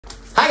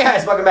Hi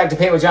guys, welcome back to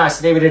Paint with Josh.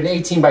 Today we did an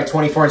 18 by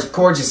 24 inch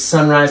gorgeous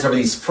sunrise over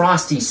these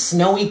frosty,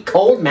 snowy,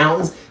 cold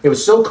mountains. It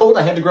was so cold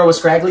I had to grow a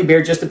scraggly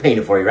beard just to paint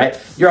it for you, right?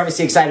 You're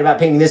obviously excited about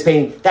painting this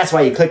painting. That's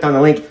why you clicked on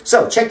the link.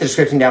 So check the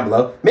description down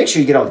below. Make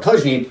sure you get all the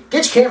colors you need.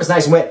 Get your canvas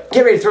nice and wet.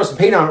 Get ready to throw some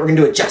paint on it. We're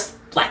gonna do it just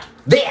like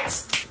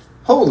this.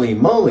 Holy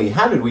moly,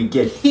 how did we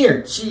get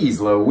here?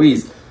 Jeez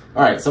Louise.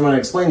 All right, so I'm gonna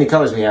explain the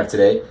colors we have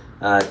today.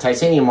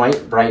 Titanium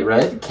white, bright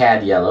red,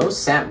 cad yellow,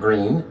 sap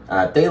green,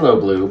 phthalo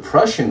blue,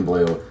 Prussian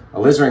blue,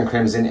 alizarin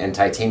crimson, and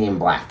titanium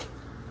black.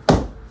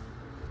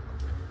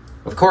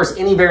 Of course,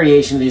 any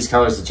variation of these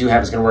colors that you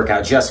have is going to work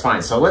out just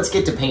fine. So let's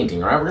get to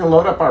painting, all right? We're going to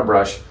load up our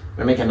brush.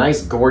 We're going to make a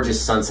nice, gorgeous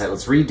sunset.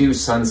 Let's redo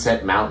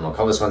Sunset Mountain. We'll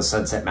call this one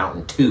Sunset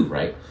Mountain 2,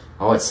 right?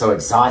 Oh, it's so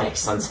exotic,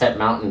 Sunset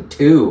Mountain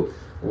 2.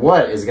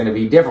 What is going to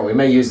be different? We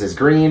may use this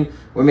green.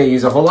 We may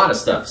use a whole lot of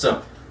stuff. So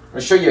I'm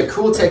going to show you a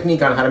cool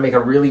technique on how to make a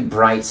really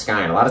bright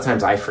sky. And a lot of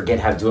times I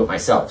forget how to do it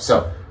myself.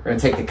 So we're going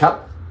to take the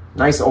cup.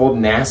 Nice old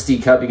nasty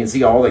cup. You can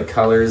see all the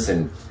colors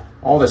and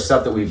all the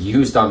stuff that we've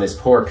used on this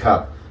poor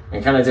cup,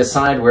 and kind of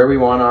decide where we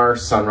want our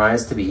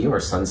sunrise to be, or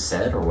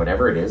sunset, or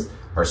whatever it is,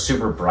 our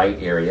super bright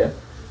area.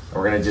 And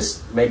we're gonna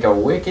just make a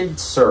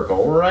wicked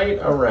circle right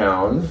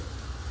around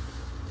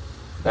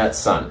that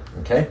sun,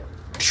 okay?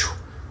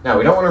 Now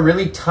we don't wanna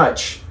really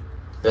touch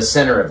the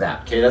center of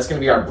that, okay? That's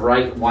gonna be our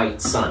bright white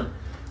sun.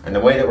 And the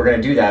way that we're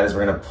gonna do that is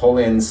we're gonna pull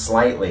in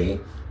slightly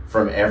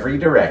from every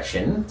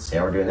direction. See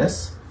how we're doing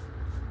this?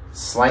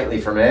 Slightly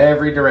from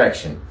every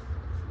direction.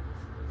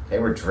 Okay,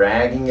 we're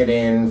dragging it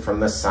in from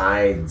the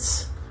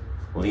sides,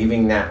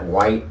 leaving that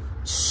white,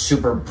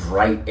 super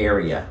bright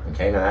area.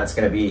 Okay, now that's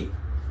gonna be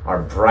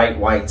our bright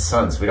white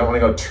sun. So we don't wanna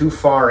go too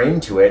far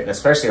into it, and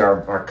especially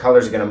our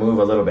colors are gonna move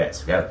a little bit.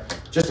 So we got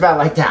just about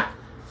like that.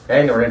 Okay,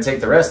 and we're gonna take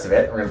the rest of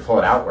it, we're gonna pull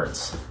it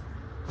outwards.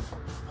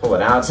 Pull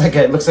it out, it's like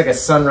it looks like a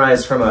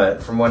sunrise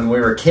from when we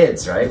were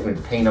kids, right?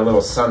 We'd paint a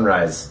little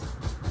sunrise.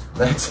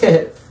 That's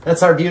it.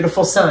 That's our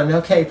beautiful sun.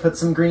 Okay, put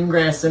some green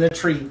grass in a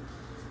tree.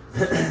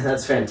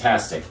 That's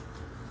fantastic.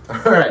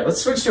 All right, let's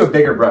switch to a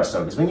bigger brush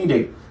though, because we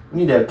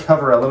need to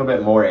cover a little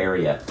bit more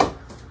area.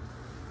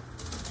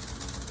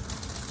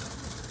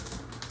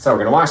 So we're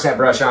gonna wash that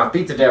brush off,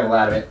 beat the devil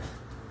out of it.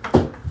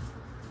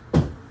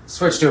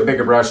 Switch to a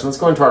bigger brush, and let's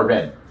go into our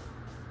red.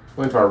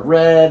 Go into our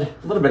red,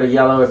 a little bit of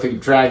yellow. If it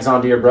drags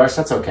onto your brush,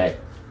 that's okay.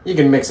 You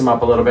can mix them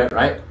up a little bit,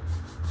 right?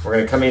 We're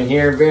gonna come in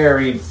here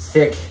very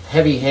thick,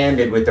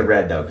 heavy-handed with the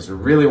red though, because we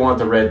really want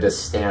the red to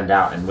stand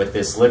out. And with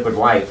this liquid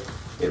white,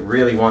 it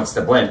really wants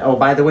to blend. Oh,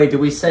 by the way,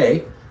 did we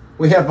say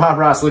we have Bob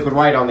Ross liquid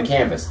white on the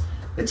canvas?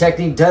 The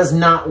technique does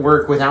not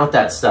work without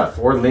that stuff,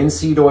 or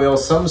linseed oil,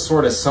 some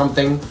sort of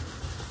something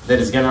that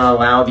is gonna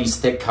allow these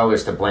thick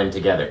colors to blend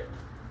together.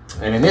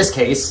 And in this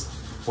case,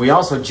 we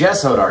also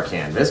gessoed our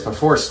canvas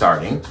before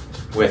starting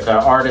with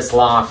Artist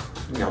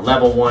Loft,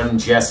 level 1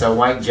 gesso,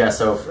 white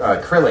gesso,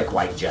 acrylic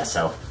white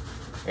gesso.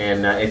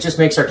 And it just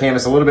makes our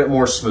canvas a little bit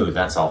more smooth,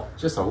 that's all.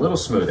 Just a little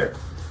smoother,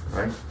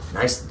 right?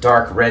 Nice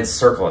dark red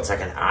circle. It's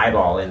like an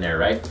eyeball in there,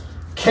 right?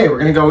 Okay, we're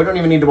gonna go, we don't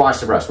even need to wash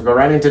the brush. We'll go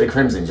right into the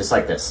crimson, just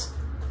like this.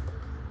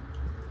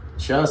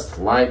 Just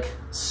like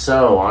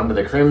so, onto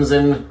the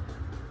crimson.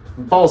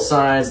 Both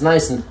sides,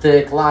 nice and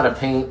thick, a lot of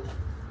paint.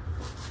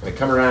 We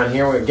come around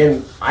here,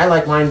 again, I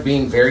like mine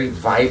being very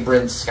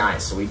vibrant sky,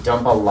 so we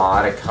dump a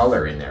lot of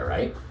color in there,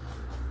 right?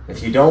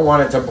 If you don't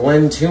want it to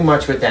blend too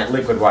much with that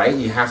liquid white,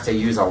 you have to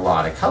use a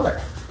lot of color.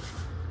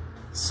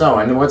 So,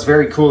 and what's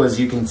very cool is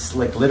you can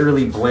like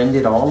literally blend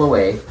it all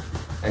away,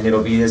 and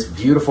it'll be this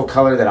beautiful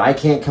color that I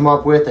can't come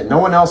up with, that no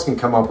one else can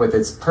come up with.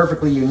 It's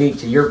perfectly unique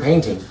to your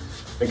painting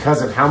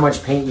because of how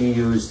much paint you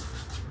used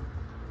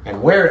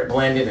and where it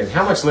blended and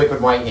how much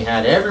liquid white you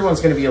had.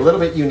 Everyone's gonna be a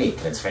little bit unique,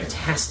 and it's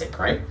fantastic,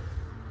 right?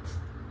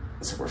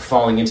 So we're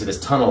falling into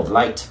this tunnel of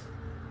light.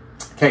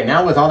 Okay,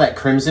 now with all that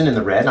crimson and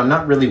the red, I'm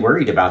not really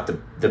worried about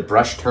the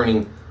brush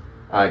turning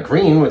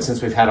green,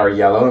 since we've had our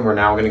yellow and we're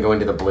now gonna go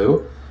into the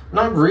blue. I'm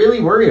not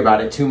really worried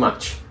about it too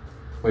much.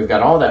 We've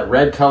got all that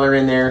red color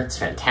in there, it's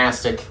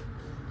fantastic.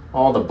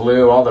 All the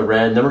blue, all the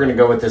red, and then we're gonna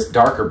go with this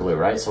darker blue,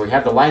 right? So we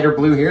have the lighter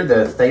blue here,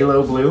 the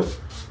phthalo blue. I'm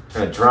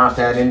gonna drop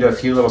that into a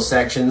few little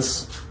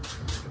sections.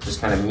 Just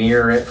kind of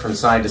mirror it from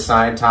side to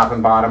side, top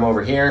and bottom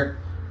over here.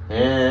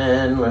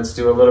 And let's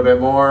do a little bit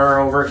more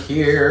over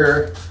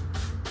here.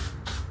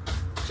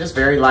 Just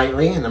very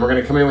lightly, and then we're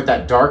gonna come in with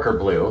that darker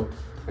blue,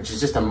 which is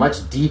just a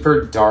much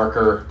deeper,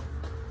 darker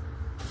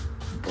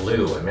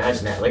blue.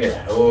 Imagine that, look at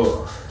that,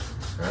 oh.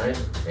 All right,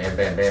 bam,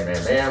 bam, bam,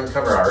 bam, bam.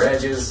 Cover our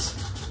edges,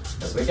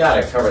 because we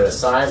gotta cover the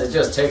sides. It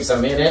just takes a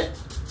minute.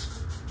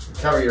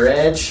 Cover your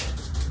edge.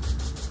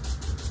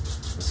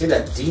 You see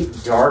that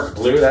deep, dark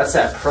blue? That's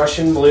that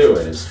Prussian blue.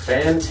 It is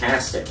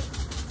fantastic.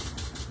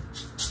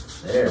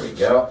 There we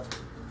go.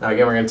 Now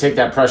again, we're gonna take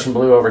that Prussian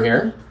blue over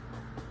here,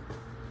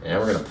 and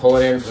we're gonna pull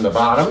it in from the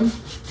bottom.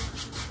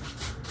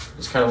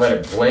 Just kind of let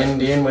it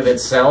blend in with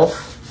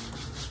itself.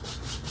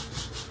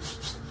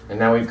 And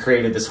now we've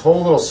created this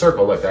whole little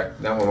circle. Look, that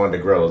one wanted to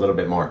grow a little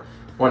bit more.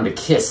 Wanted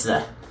to kiss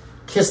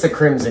the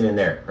crimson in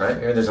there, right?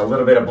 Here, there's a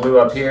little bit of blue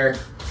up here.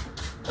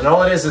 And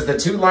all it is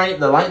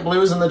the light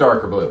blues and the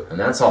darker blue, and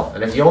that's all.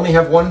 And if you only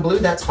have one blue,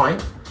 that's fine.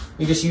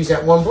 You just use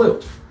that one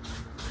blue.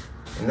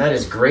 And that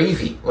is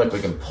gravy. Look,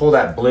 we can pull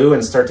that blue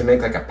and start to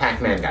make like a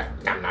Pac-Man guy.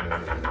 Nom, nom,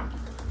 nom, nom, nom.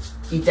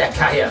 Eat that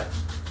guy up.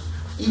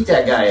 Eat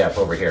that guy up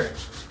over here.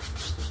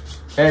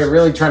 Okay,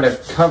 really trying to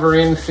cover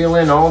in, fill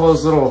in all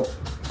those little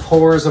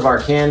pores of our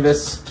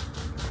canvas.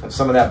 Have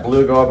some of that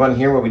blue go up on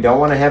here where we don't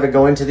want to have it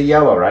go into the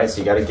yellow, right? So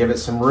you got to give it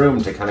some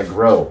room to kind of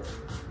grow.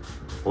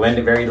 Blend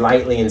it very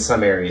lightly in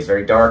some areas,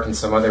 very dark in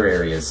some other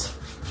areas.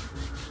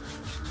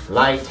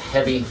 Light,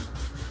 heavy,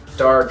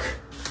 dark.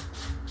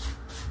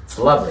 It's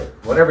lovely.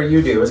 Whatever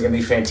you do is going to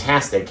be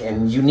fantastic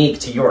and unique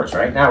to yours,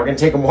 right? Now we're going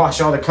to take and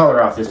wash all the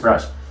color off this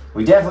brush.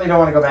 We definitely don't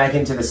want to go back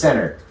into the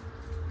center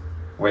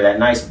where that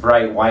nice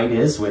bright white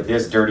is with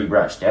this dirty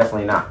brush.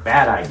 Definitely not.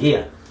 Bad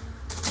idea.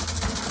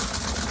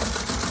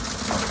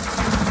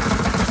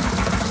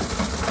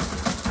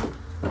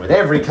 With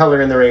every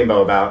color in the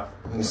rainbow about,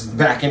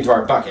 back into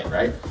our bucket,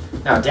 right?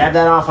 Now dab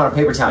that off on a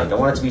paper towel. You don't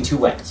want it to be too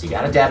wet, so you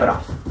gotta dab it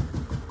off.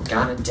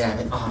 Gotta dab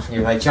it off. And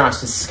you're like, Josh,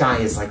 the sky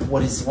is like,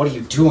 what are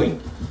you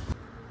doing?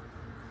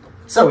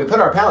 So we put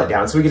our palette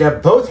down so we could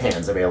have both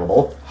hands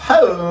available.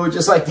 Ho,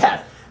 just like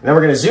that. And then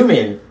we're gonna zoom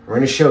in. We're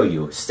gonna show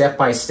you step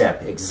by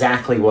step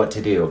exactly what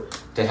to do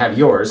to have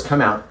yours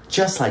come out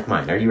just like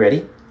mine. Are you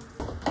ready?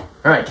 All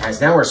right, guys,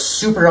 now we're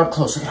super up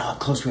close. Look at how up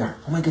close we are.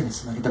 Oh my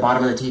goodness, look at the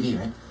bottom of the TV,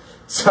 right?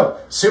 So,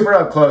 super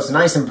up close,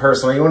 nice and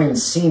personal. You won't even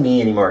see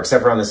me anymore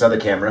except for on this other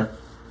camera.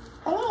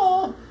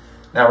 Hello.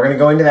 Now we're gonna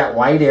go into that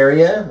white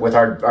area with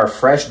our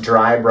fresh,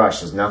 dry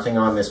brush. There's nothing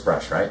on this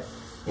brush, right?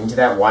 Into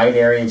that white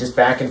area, just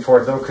back and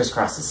forth, little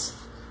crisscrosses.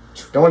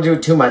 Don't wanna do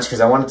it too much because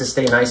I want it to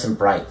stay nice and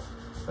bright.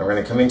 Now we're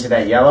gonna come into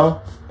that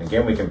yellow.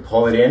 Again, we can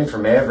pull it in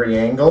from every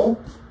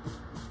angle.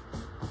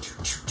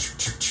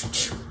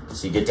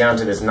 So you get down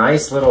to this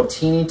nice little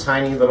teeny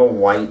tiny little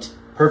white,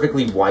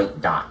 perfectly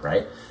white dot,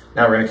 right?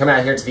 Now we're gonna come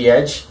out here to the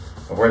edge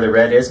of where the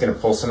red is, gonna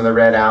pull some of the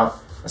red out,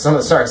 some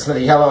of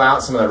the yellow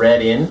out, some of the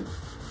red in,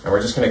 and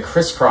we're just gonna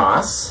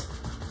crisscross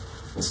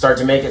and start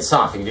to make it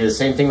soft. You can do the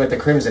same thing with the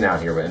crimson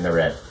out here in the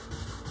red.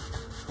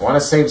 I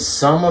wanna save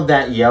some of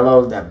that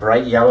yellow, that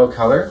bright yellow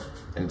color,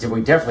 and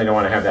we definitely don't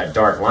wanna have that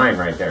dark line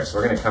right there. So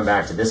we're gonna come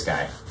back to this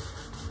guy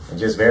and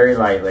just very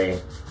lightly,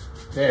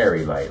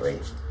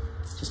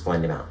 just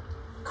blend him out.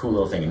 Cool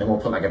little thing. And then we'll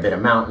put like a bit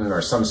of mountain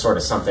or some sort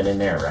of something in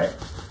there, right?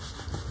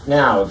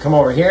 Now, we'll come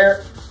over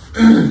here,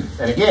 and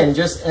again,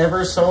 just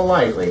ever so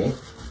lightly,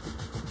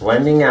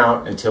 blending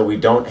out until we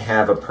don't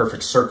have a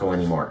perfect circle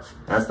anymore.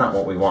 That's not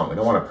what we want. We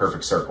don't want a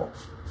perfect circle.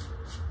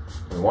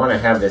 We want to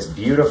have this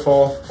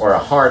beautiful, or a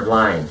hard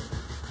line.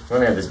 We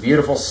want to have this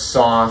beautiful,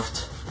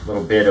 soft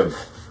little bit of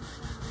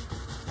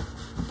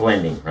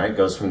blending, right? It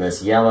goes from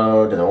this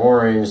yellow to the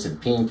orange to the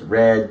pink,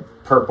 red,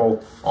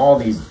 purple, all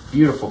these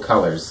beautiful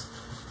colors.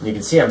 And you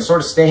can see I'm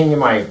sort of staying in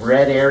my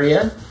red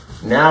area.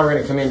 Now we're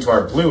going to come into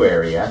our blue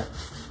area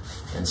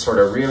and sort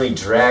of really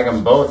drag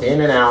them both in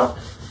and out.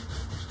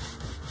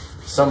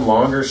 Some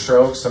longer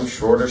strokes, some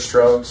shorter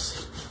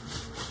strokes.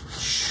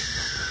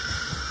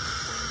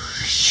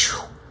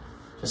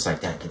 Just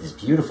like that. Get this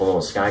beautiful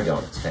little sky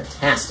going. It's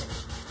fantastic.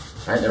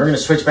 All right, then we're going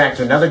to switch back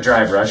to another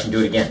dry brush and do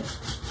it again,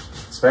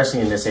 especially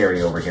in this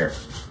area over here.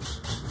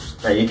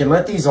 Now you can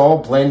let these all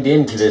blend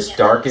into this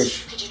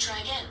darkish. Could you try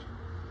again?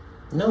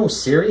 No,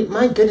 Siri.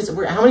 My goodness,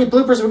 how many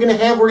bloopers are we going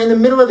to have? We're in the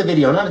middle of the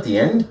video, not at the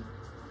end.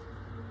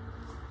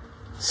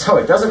 So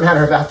it doesn't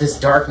matter about this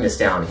darkness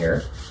down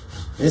here.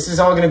 This is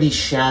all going to be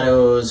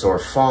shadows or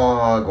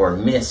fog or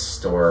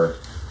mist or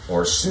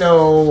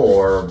snow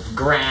or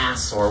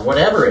grass or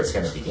whatever it's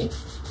going to be.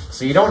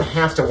 So you don't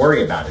have to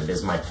worry about it,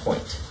 is my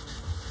point.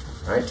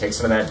 All right, take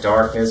some of that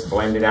darkness,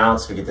 blend it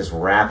out so we get this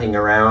wrapping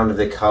around of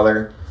the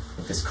color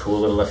with this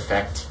cool little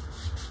effect.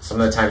 Some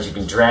of the times you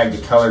can drag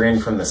the color in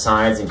from the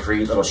sides and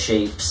create little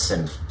shapes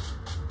and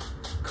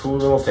cool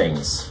little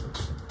things,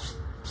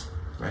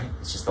 right?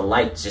 It's just the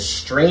light just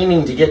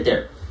straining to get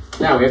there.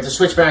 Now we have to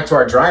switch back to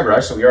our dry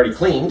brush that we already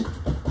cleaned,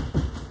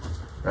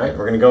 right?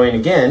 We're gonna go in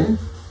again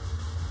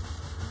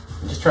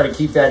and just try to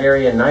keep that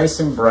area nice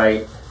and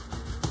bright,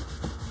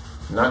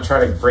 not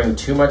try to bring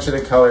too much of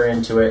the color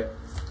into it,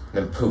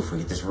 and then poof, we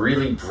get this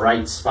really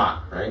bright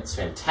spot, right? It's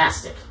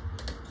fantastic.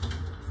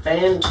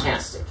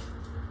 Fantastic.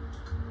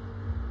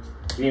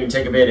 You can even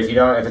take a bit,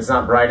 if it's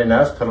not bright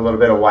enough, put a little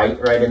bit of white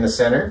right in the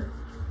center.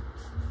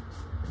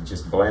 And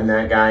just blend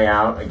that guy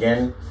out.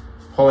 Again,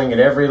 pulling at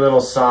every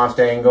little soft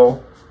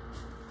angle.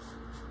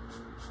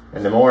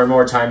 And the more and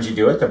more times you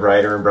do it, the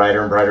brighter and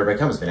brighter and brighter it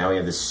becomes. But now we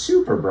have this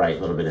super bright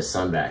little bit of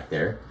sun back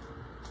there.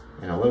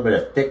 And a little bit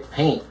of thick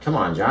paint. Come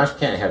on, Josh, we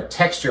can't have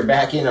texture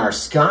back in our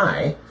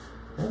sky.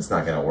 That's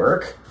not gonna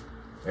work.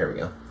 There we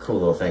go, cool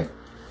little thing.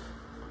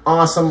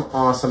 Awesome,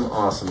 awesome,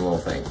 awesome little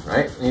thing,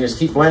 right? And you just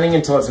keep blending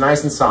until it's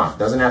nice and soft.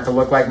 Doesn't have to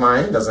look like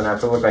mine, doesn't have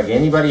to look like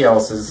anybody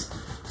else's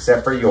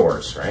except for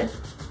yours, right?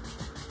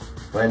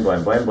 Blend,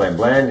 blend, blend, blend,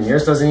 blend. And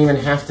yours doesn't even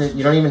have to,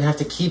 you don't even have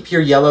to keep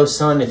your yellow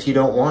sun if you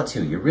don't want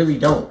to. You really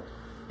don't.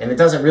 And it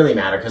doesn't really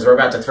matter because we're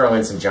about to throw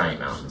in some giant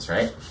mountains,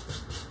 right?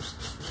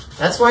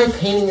 That's why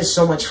painting is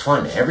so much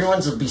fun.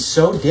 Everyone's will be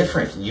so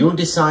different. You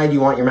decide you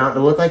want your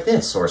mountain to look like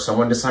this, or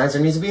someone decides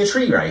there needs to be a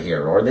tree right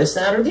here, or this,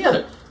 that, or the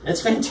other.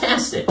 It's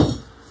fantastic.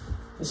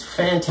 It's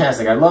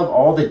fantastic. I love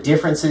all the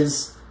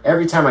differences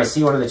every time I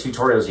see one of the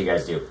tutorials you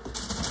guys do.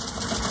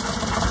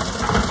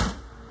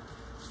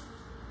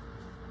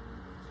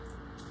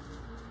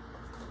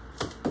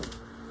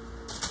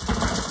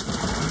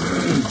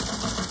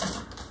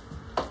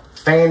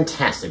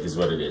 Fantastic is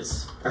what it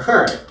is. All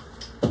right,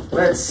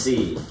 let's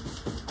see.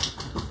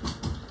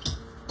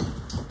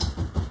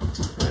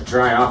 Gonna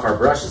dry off our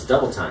brush. It's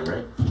double time,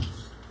 right?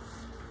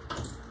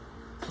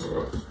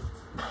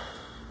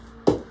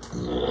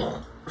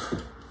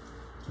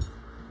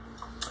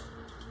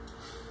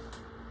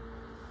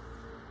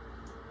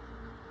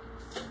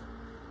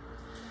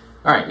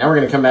 All right, now we're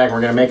gonna come back and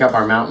we're gonna make up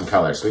our mountain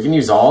color. So we can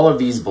use all of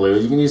these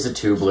blues. You can use the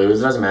 2 blues,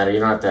 it doesn't matter. You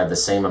don't have to have the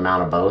same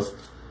amount of both.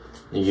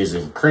 You can use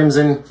the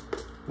crimson,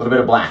 a little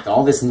bit of black,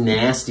 all this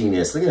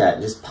nastiness. Look at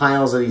that, just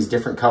piles of these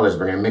different colors.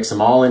 We're gonna mix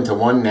them all into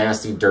one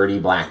nasty, dirty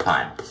black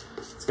pile.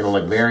 It's gonna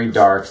look very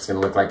dark. It's gonna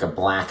look like a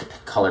black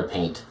color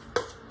paint.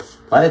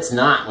 But it's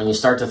not. When you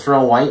start to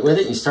throw white with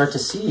it, you start to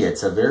see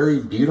it's a very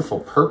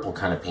beautiful purple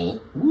kind of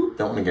paint. Whoop,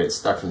 don't wanna get it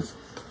stuck and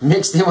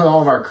mixed in with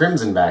all of our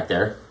crimson back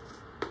there.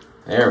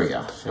 There we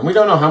go. And we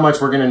don't know how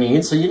much we're gonna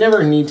need, so you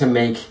never need to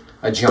make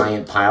a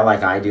giant pile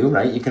like I do,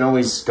 right? You can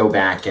always go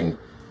back and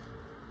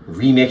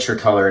remix your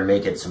color and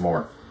make it some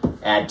more.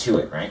 Add to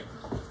it, right?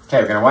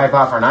 Okay, we're gonna wipe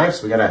off our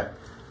knives. We got a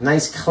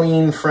nice,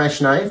 clean, fresh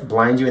knife,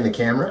 blind you in the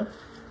camera.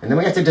 And then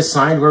we have to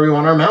decide where we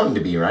want our mountain to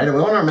be, right? And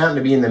we want our mountain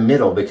to be in the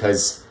middle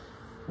because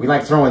we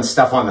like throwing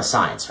stuff on the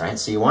sides, right?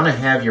 So you wanna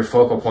have your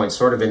focal point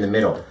sort of in the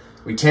middle.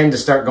 We tend to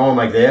start going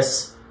like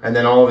this, and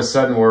then all of a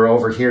sudden we're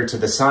over here to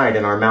the side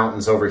and our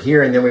mountain's over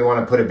here, and then we want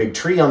to put a big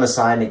tree on the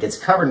side and it gets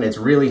covered, and it's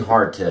really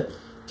hard to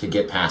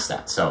get past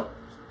that. So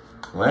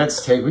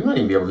let's take, we might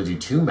even be able to do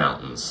 2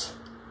 mountains.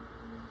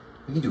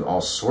 We can do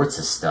all sorts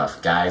of stuff,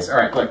 guys. All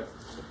right, look,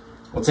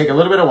 we'll take a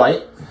little bit of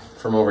white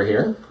from over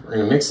here. We're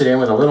going to mix it in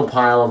with a little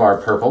pile of our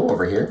purple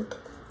over here.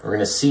 We're going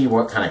to see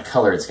what kind of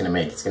color it's going to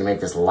make. It's going to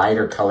make this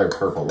lighter color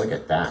purple. Look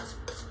at that.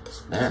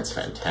 That's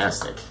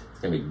fantastic. It's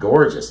going to be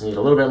gorgeous. Need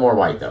a little bit more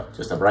white though,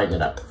 just to brighten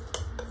it up.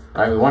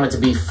 All right, we want it to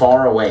be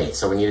far away,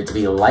 so we need it to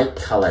be light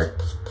color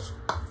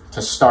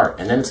to start.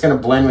 And then it's gonna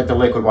blend with the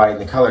liquid white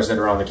and the colors that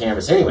are on the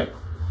canvas anyway.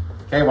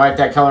 Okay, wipe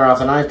that color off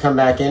the knife, come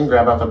back in,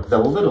 grab up the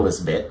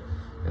littlest bit,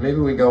 and maybe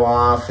we go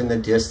off in the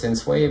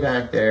distance, way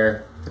back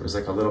there. There was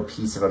like a little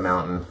piece of a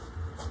mountain.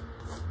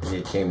 Maybe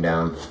it came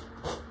down.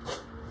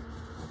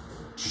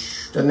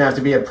 Doesn't have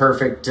to be a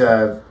perfect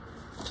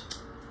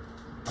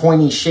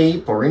pointy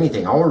shape or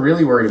anything. All we're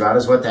really worried about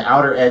is what the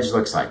outer edge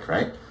looks like,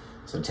 right?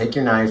 So take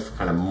your knife,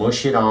 kind of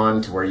mush it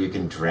on to where you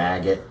can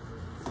drag it,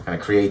 kind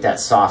of create that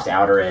soft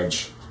outer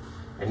edge.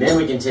 And then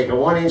we can take a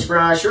 1-inch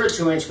brush or a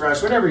 2-inch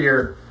brush, whatever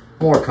you're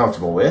more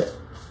comfortable with,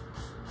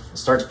 and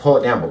start to pull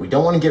it down. But we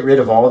don't want to get rid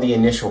of all the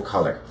initial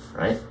color,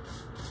 right?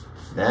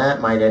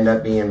 That might end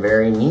up being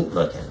very neat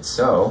looking.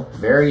 So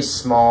very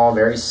small,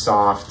 very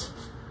soft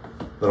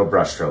little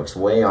brush strokes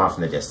way off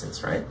in the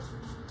distance, right?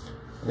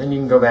 And then you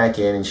can go back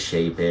in and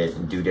shape it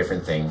and do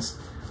different things.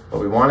 But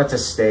we want it to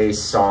stay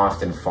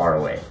soft and far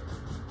away.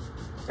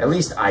 At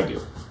least I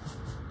do.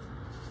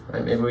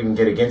 Right, maybe we can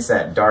get against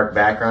that dark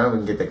background. We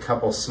can get the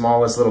couple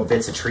smallest little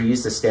bits of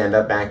trees to stand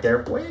up back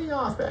there, way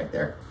off back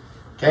there.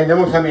 Okay, then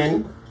we'll come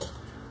in.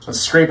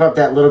 Let's scrape up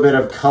that little bit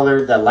of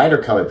color, that lighter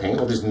color paint.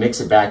 We'll just mix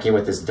it back in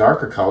with this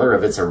darker color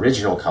of its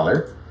original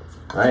color.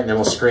 Right, and then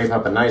we'll scrape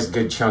up a nice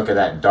good chunk of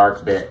that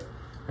dark bit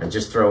and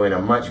just throw in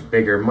a much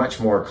bigger, much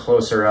more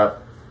closer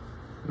up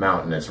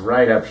mountain. It's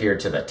right up here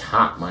to the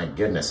top. My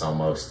goodness,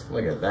 almost.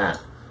 Look at that.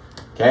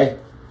 Okay.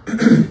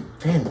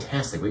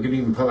 Fantastic. We could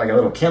even put like a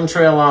little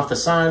chemtrail off the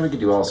side. We could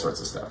do all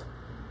sorts of stuff.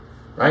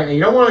 Right? And you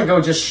don't want to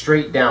go just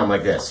straight down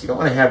like this. You don't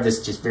want to have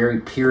this just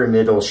very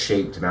pyramidal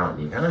shaped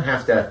mountain. You kind of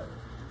have to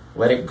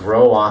let it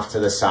grow off to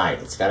the side.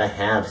 It's got to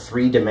have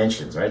 3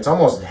 dimensions, right? It's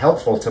almost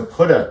helpful to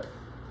put a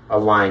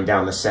line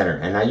down the center.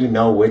 And now you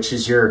know which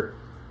is your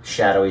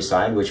shadowy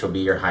side, which will be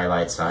your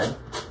highlight side.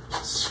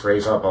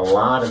 Scrape up a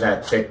lot of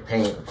that thick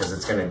paint because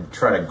it's going to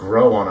try to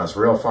grow on us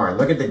real far. And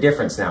look at the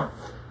difference now.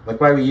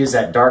 Look why we use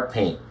that dark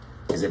paint,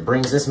 because it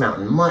brings this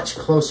mountain much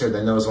closer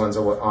than those ones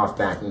off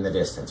back in the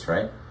distance,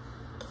 right?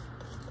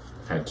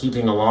 Kind of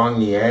keeping along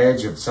the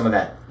edge of some of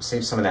that,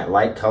 save some of that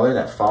light color,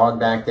 that fog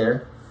back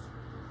there,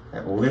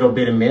 that little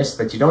bit of mist,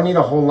 but you don't need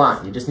a whole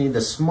lot. You just need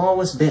the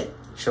smallest bit.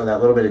 Show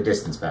that little bit of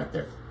distance back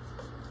there.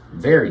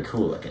 Very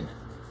cool looking.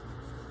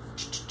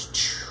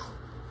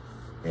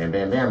 Bam,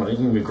 bam, bam. You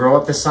can grow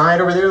up the side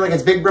over there like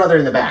it's Big Brother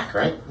in the back,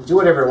 right? Do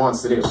whatever it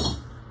wants to do.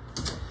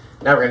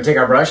 Now we're gonna take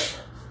our brush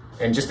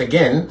and just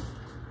again,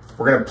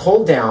 we're gonna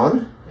pull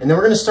down and then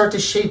we're gonna start to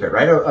shape it,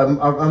 right?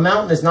 A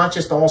mountain is not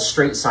just all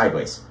straight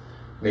sideways.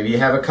 Maybe you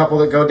have a couple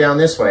that go down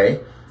this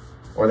way,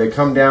 or they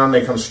come down,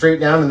 they come straight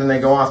down and then they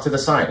go off to the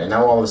side. And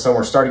now all of a sudden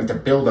we're starting to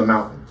build a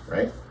mountain,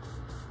 right?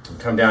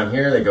 They come down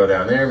here, they go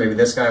down there. Maybe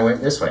this guy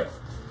went this way,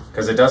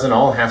 because it doesn't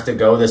all have to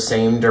go the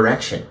same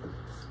direction.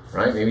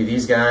 right? Maybe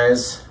these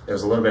guys,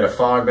 there's a little bit of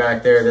fog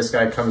back there. This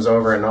guy comes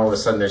over and all of a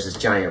sudden there's this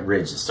giant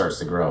ridge that starts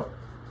to grow.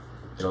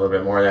 Get a little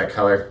bit more of that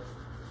color.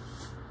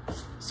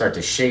 Start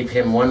to shape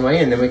him one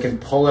way, and then we can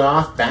pull it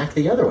off back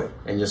the other way.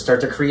 And you'll start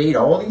to create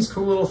all these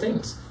cool little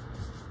things.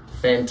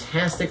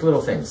 Fantastic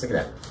little things. Look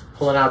at that.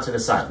 Pull it out to the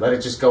side. Let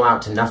it just go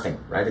out to nothing,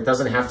 right? It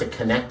doesn't have to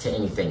connect to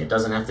anything. It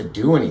doesn't have to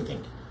do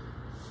anything.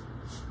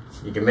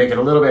 You can make it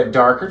a little bit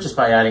darker just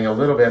by adding a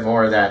little bit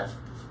more of that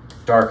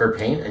darker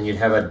paint, and you'd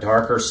have a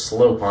darker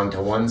slope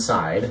onto one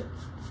side.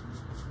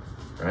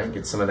 Right?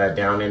 Get some of that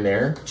down in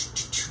there.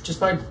 Just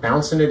by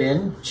bouncing it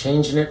in,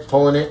 changing it,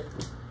 pulling it.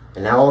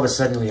 And now all of a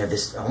sudden we have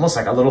this almost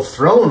like a little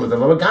throne with a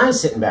little guy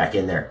sitting back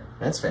in there.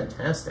 That's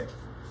fantastic.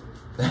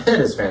 That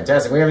is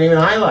fantastic. We haven't even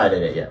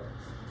highlighted it yet.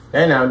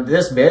 And now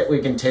this bit we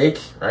can take,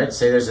 right?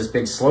 Say there's this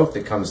big slope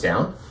that comes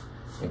down.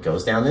 It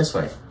goes down this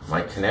way.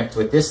 Might connect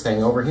with this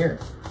thing over here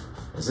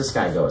as this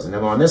guy goes. And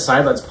then on this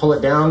side, let's pull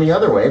it down the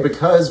other way,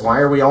 because why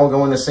are we all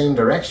going the same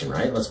direction,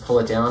 right? Let's pull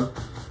it down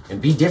and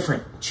be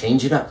different.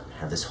 Change it up.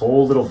 Have this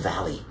whole little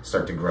valley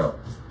start to grow.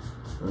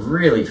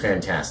 Really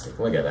fantastic.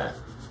 Look at that.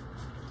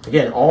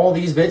 Again, all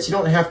these bits, you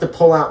don't have to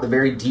pull out the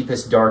very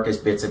deepest,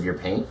 darkest bits of your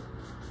paint.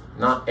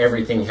 Not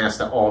everything has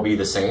to all be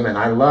the same, and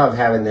I love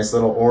having this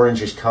little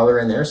orangish color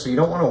in there, so you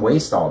don't want to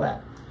waste all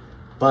that.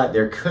 But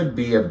there could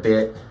be a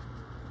bit,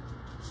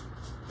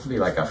 could be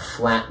like a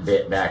flat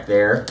bit back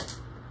there,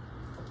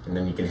 and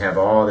then you can have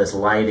all this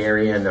light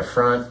area in the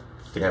front.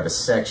 You could have a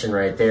section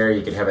right there.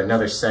 You could have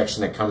another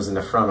section that comes in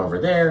the front over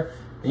there,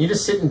 and you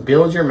just sit and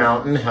build your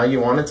mountain how you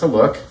want it to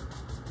look,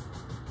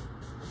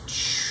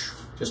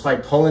 just by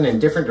pulling in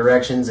different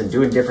directions and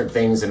doing different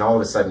things, and all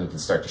of a sudden you can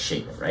start to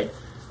shape it, right?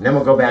 And then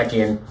we'll go back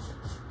in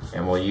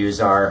and we'll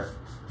use our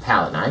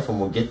palette knife and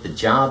we'll get the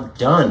job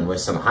done with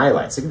some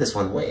highlights. Look at this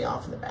one way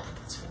off in the back.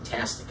 It's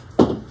fantastic.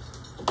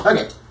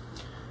 Okay,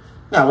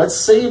 now let's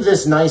save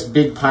this nice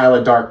big pile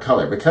of dark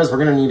color, because we're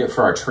gonna need it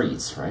for our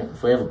trees, right?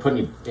 If we haven't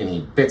put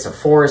any bits of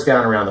forest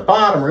down around the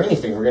bottom or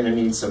anything, we're gonna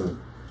need some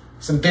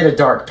bit of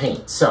dark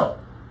paint. So,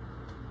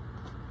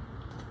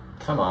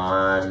 come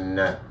on,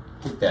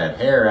 get that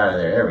hair out of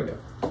there. There we go.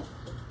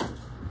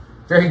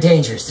 Very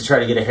dangerous to try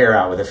to get a hair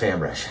out with a fan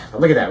brush.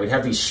 But look at that, we'd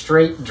have these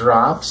straight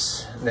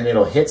drops, and then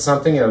it'll hit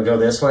something, it'll go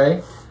this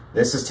way.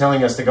 This is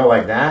telling us to go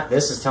like that.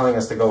 This is telling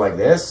us to go like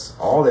this.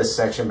 All this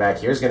section back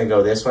here is gonna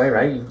go this way,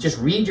 right? You just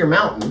read your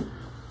mountain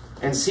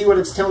and see what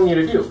it's telling you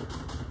to do.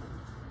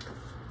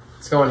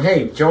 It's going,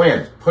 hey,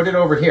 Joanne, put it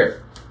over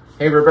here.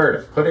 Hey,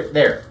 Roberta, put it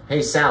there.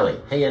 Hey, Sally.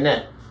 Hey,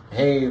 Annette.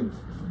 Hey,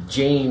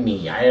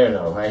 Jamie. I don't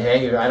know.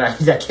 Hey,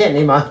 I can't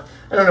name, I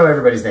don't know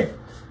everybody's name.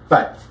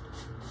 But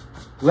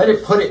let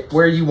it put it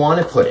where you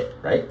want to put it,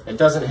 right? It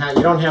doesn't have,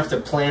 you don't have to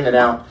plan it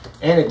out,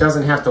 and it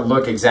doesn't have to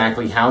look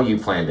exactly how you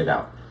planned it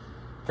out.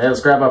 Okay,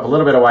 let's grab up a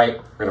little bit of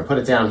white. We're gonna put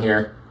it down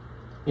here.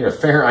 You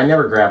know, I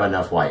never grab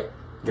enough white.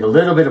 Get a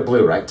little bit of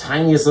blue, right?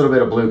 Tiniest little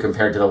bit of blue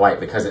compared to the white,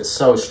 because it's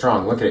so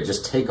strong. Look at it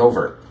just take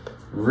over.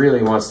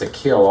 Really wants to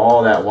kill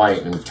all that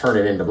white and turn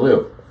it into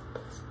blue.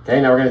 Okay,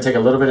 now we're gonna take a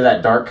little bit of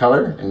that dark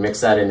color and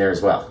mix that in there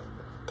as well.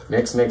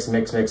 Mix, mix,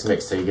 mix, mix,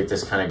 mix, so you get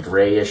this kind of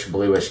grayish,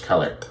 bluish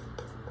color.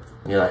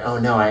 And you're like, oh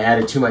no, I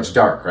added too much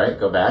dark, right?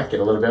 Go back, get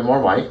a little bit more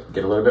white,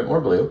 get a little bit more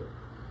blue.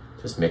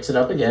 Just mix it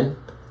up again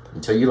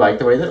until you like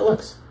the way that it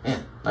looks.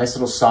 Man, nice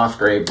little soft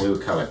gray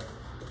blue color.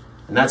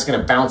 And that's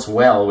gonna bounce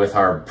well with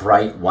our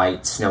bright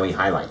white snowy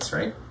highlights,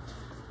 right?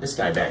 This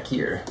guy back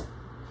here,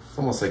 it's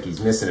almost like he's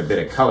missing a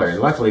bit of color, and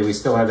luckily we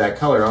still have that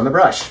color on the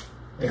brush.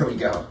 There we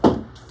go.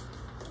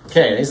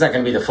 Okay, he's not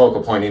gonna be the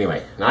focal point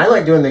anyway. Now I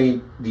like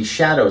doing the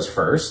shadows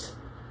first,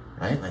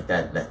 right? Like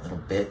that little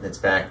bit that's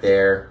back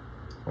there,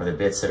 or the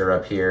bits that are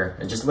up here.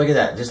 And just look at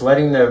that, just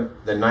letting the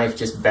knife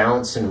just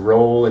bounce and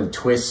roll and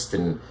twist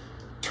and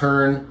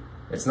turn.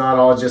 It's not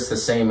all just the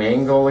same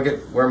angle. Look at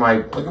where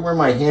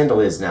my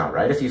handle is now,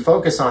 right? If you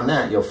focus on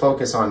that, you'll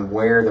focus on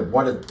where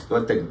what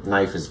the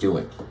knife is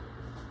doing,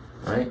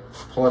 right?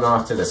 Pulling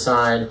off to the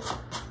side.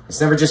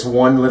 It's never just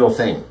one little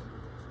thing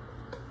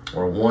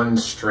or one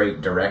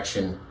straight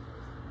direction.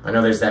 I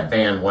know there's that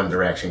band, One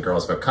Direction,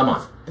 girls, but come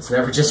on. It's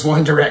never just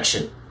one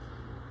direction.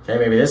 Okay,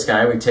 maybe this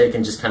guy we take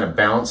and just kind of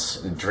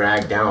bounce and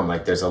drag down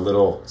like there's a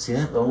little, see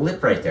that little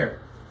lip right there?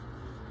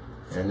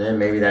 And then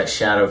maybe that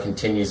shadow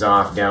continues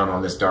off down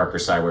on this darker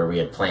side where we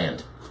had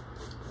planned.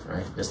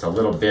 Right? Just a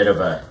little bit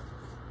of a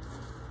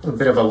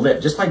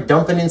lip, just by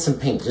dumping in some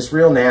paint, just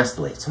real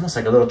nastily. It's almost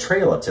like a little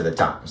trail up to the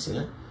top, you see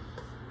that?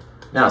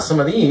 Now, some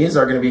of these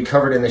are gonna be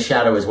covered in the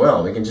shadow as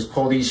well. We can just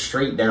pull these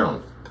straight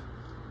down.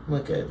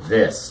 Look at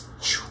this.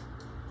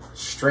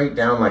 Straight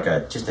down like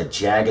just a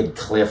jagged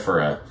cliff or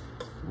a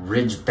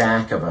ridge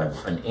back of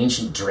an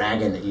ancient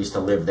dragon that used to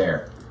live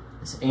there.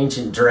 This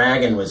ancient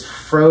dragon was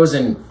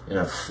frozen in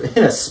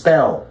a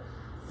spell.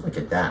 Look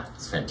at that,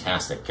 it's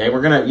fantastic. Okay,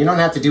 you don't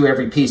have to do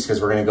every piece,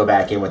 because we're gonna go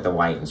back in with the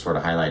white and sort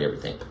of highlight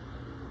everything.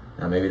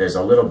 Now maybe there's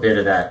a little bit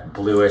of that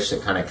bluish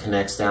that kind of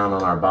connects down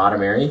on our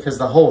bottom area, because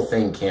the whole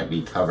thing can't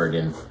be covered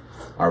in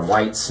our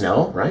white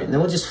snow, right? And then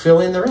we'll just fill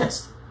in the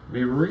rest. It'll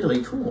be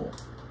really cool.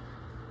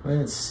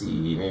 Let's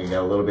see, maybe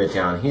got a little bit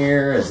down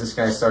here as this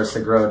guy starts to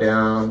grow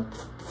down.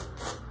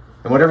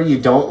 And whatever you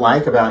don't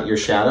like about your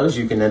shadows,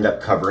 you can end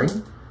up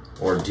covering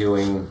or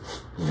doing,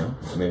 you know,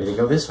 maybe they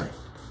go this way.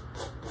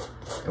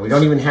 And we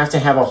don't even have to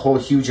have a whole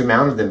huge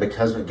amount of them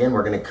because, again,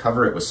 we're going to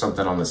cover it with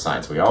something on the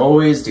sides. We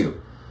always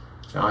do.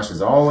 Josh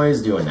is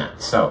always doing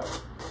that. So,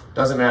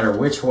 doesn't matter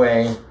which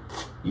way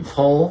you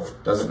pull,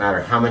 doesn't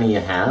matter how many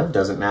you have,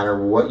 doesn't matter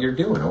what you're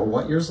doing or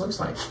what yours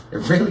looks like.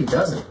 It really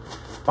doesn't.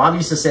 Bob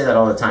used to say that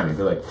all the time. He'd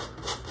be like,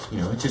 you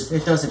know,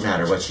 it doesn't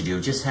matter what you do,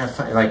 just have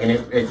fun. Like, and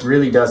it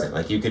really doesn't.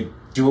 Like, you could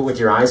do it with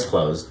your eyes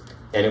closed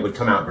and it would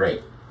come out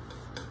great.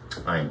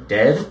 I'm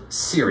dead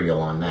serial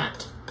on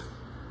that.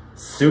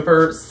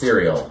 Super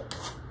serial.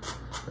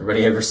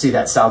 Everybody ever see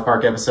that South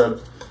Park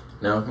episode?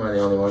 No? Am I the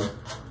only one?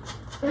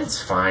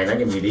 That's fine. I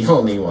can be the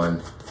only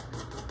one.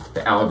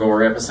 The Al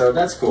Gore episode.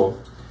 That's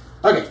cool.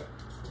 Okay.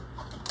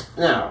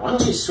 Now, why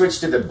don't we switch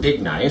to the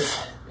big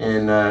knife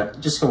and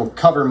just go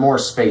cover more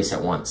space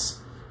at once.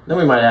 Then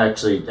we might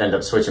actually end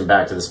up switching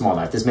back to the small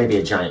knife. This may be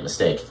a giant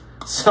mistake.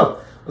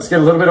 So, let's get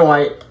a little bit of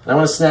white. And I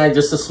want to snag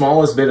just the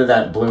smallest bit of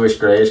that bluish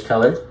grayish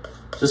color.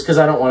 Just because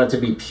I don't want it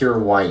to be pure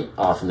white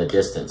off in the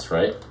distance,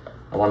 right?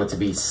 I want it to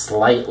be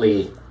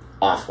slightly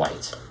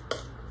off-white.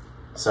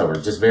 So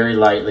we're just very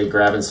lightly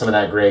grabbing some of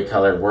that gray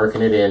color,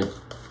 working it in,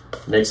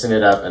 mixing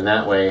it up, and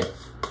that way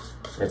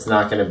it's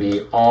not going to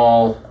be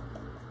all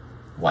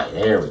white.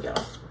 There we go.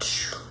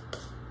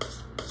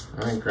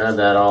 All right, grab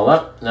that all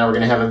up. Now we're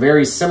going to have a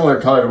very similar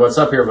color to what's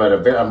up here,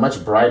 but a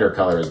much brighter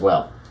color as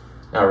well.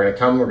 Now we're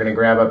going to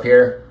grab up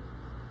here,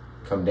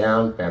 come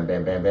down, bam,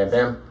 bam, bam, bam,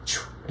 bam,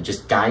 and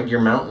just guide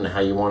your mountain how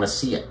you want to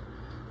see it.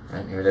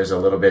 Right here, there's a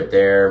little bit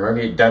there.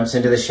 Remember, it dumps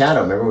into the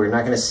shadow. Remember, we're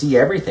not going to see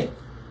everything.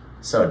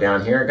 So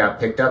down here, got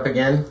picked up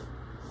again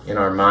in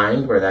our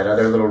mind where that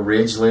other little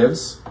ridge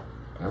lives.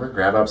 Remember,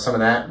 grab up some of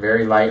that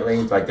very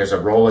lightly. Like there's a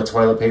roll of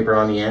toilet paper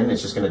on the end.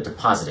 It's just going to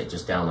deposit it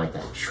just down like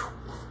that.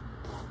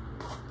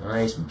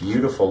 Nice,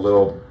 beautiful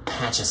little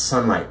patch of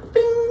sunlight.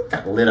 Bing,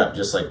 got lit up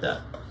just like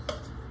that.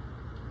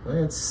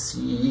 Let's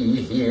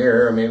see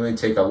here. Maybe we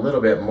take a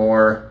little bit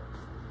more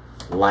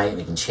light.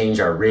 You can change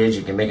our ridge.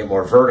 You can make it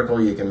more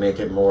vertical. You can make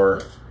it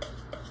more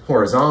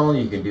horizontal.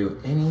 You can do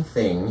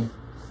anything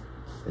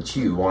that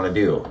you want to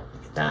do.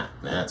 Look at that.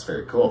 That's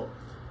very cool.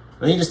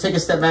 Then you just take a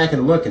step back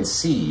and look and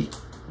see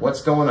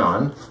what's going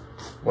on.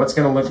 What's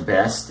going to look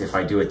best if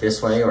I do it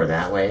this way or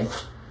that way,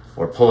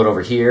 or pull it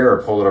over here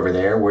or pull it over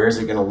there. Where is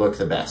it going to look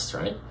the best,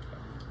 right?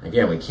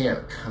 Again, we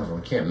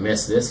can't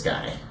miss this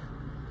guy.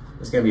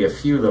 There's going to be a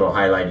few little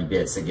highlighty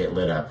bits that get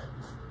lit up.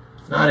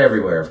 Not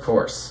everywhere, of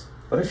course,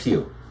 but a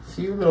few.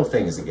 Few little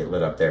things that get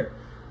lit up there.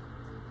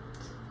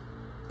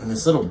 And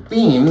this little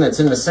beam that's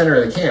in the center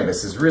of the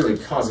canvas is really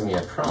causing me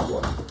a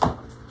problem.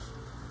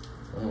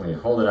 When we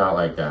hold it out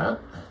like that,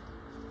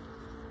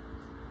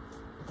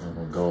 and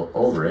we'll go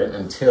over it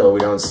until we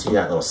don't see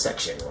that little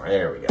section anymore.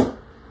 There we go.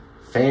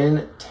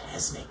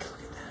 Fantastic.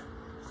 Look at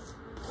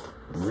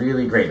that.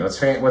 Really great.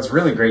 What's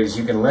really great is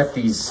you can let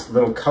these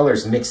little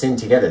colors mix in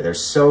together. They're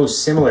so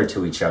similar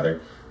to each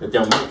other that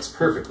they'll mix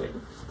perfectly.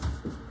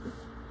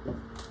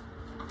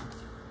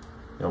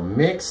 They'll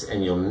mix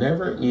and you'll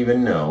never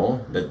even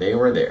know that they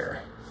were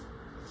there.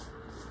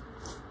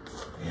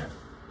 Yeah,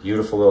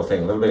 beautiful little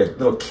thing.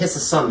 Little kiss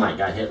of sunlight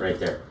got hit right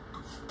there.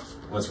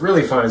 What's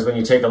really fun is when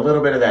you take a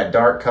little bit of that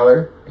dark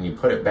color and you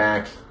put it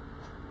back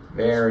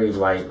very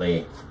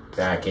lightly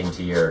back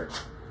into your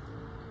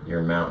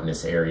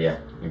mountainous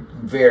area. Your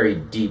very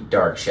deep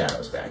dark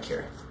shadows back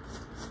here.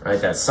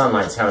 Right, that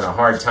sunlight's having a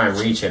hard time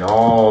reaching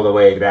all the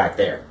way back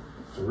there.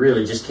 You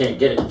really just can't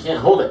get it. You can't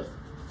hold it.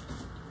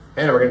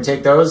 And we're going to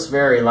take those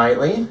very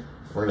lightly.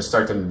 We're going to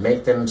start to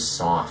make them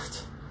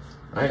soft.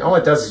 Right? All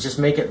it does is just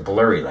make it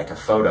blurry, like a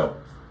photo.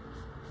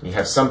 You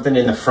have something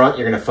in the front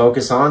you're going to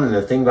focus on, and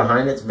the thing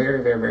behind it's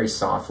very, very, very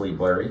softly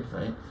blurry.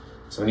 Right?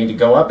 So we need to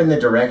go up in the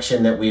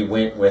direction that we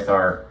went with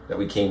that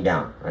we came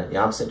down. Right? The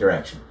opposite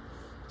direction.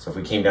 So if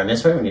we came down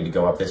this way, we need to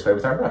go up this way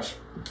with our brush.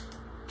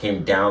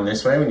 Came down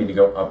this way, we need to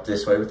go up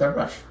this way with our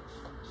brush.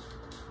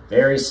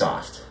 Very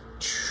soft.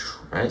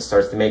 Right?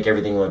 Starts to make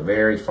everything look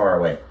very far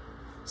away.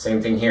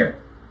 Same thing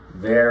here.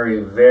 Very,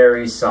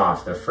 very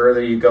soft. The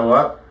further you go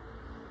up,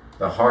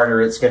 the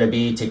harder it's going to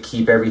be to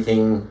keep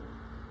everything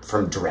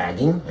from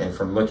dragging and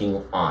from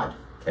looking odd.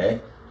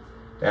 Okay?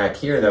 Back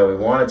here, though, we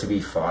want it to be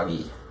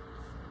foggy.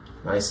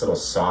 Nice little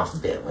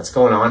soft bit. What's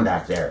going on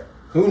back there?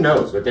 Who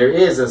knows? But there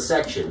is a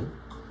section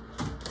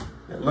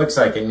that looks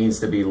like it needs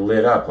to be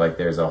lit up. Like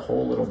there's a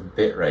whole little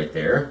bit right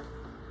there.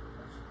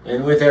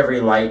 And with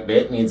every light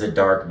bit needs a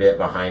dark bit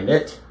behind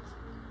it.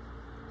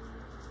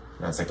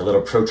 That's like a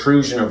little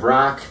protrusion of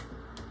rock.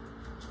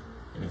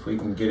 And if we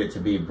can get it to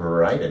be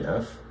bright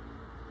enough,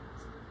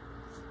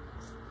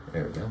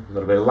 there we go, a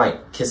little bit of light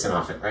kissing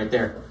off it right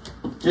there.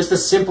 Just the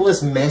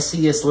simplest,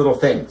 messiest little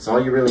thing. It's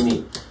all you really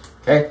need.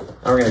 Okay,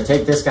 now we're going to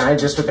take this guy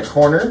just with the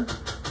corner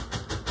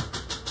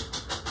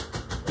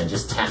and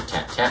just tap,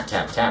 tap, tap,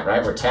 tap, tap,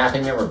 right? We're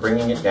tapping it, we're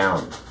bringing it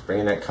down,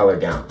 bringing that color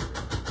down.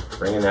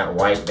 Bringing that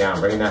white down,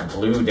 bringing that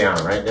blue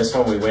down, right? This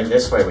one we went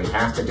this way. We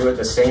have to do it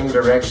the same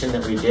direction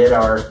that we did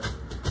our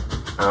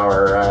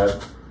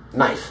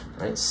knife,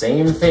 right?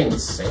 Same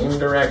things, same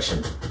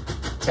direction.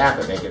 Tap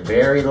it, make it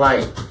very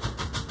light.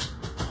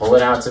 Pull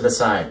it out to the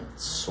side.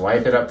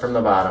 Swipe it up from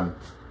the bottom.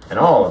 And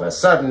all of a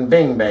sudden,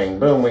 bing, bang,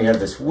 boom, we have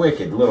this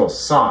wicked little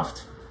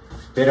soft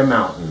bit of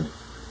mountain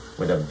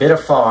with a bit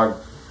of fog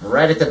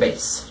right at the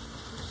base.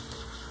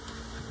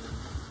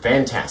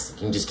 Fantastic.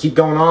 You can just keep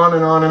going on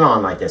and on and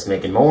on like this,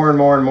 making more and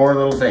more and more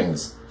little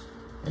things.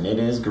 And it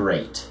is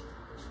great.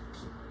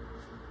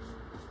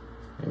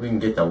 Maybe we can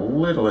get the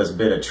littlest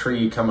bit of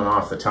tree coming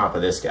off the top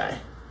of this guy.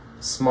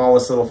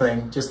 Smallest little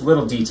thing, just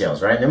little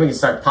details, right? And then we can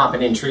start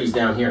popping in trees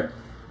down here.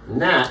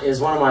 And that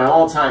is one of my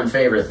all-time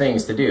favorite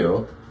things to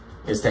do,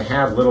 is to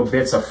have little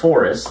bits of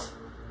forest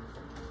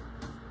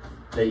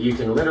that you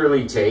can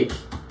literally take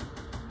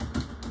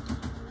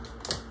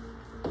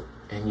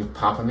and you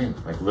pop them in,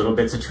 like little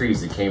bits of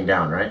trees that came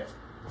down, right?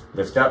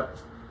 Lift up,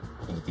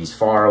 and get these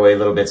far away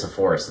little bits of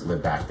forest that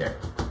live back there.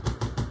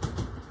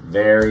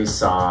 Very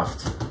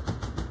soft,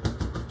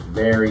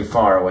 very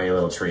far away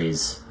little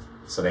trees.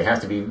 So they have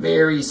to be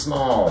very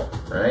small,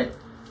 right?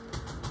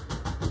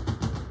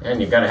 And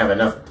you've got to have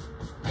enough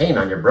paint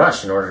on your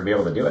brush in order to be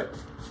able to do it.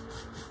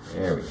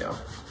 There we go.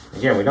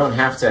 Again, we don't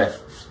have to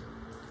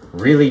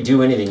really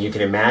do anything. You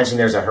can imagine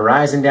there's a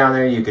horizon down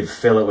there. You could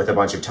fill it with a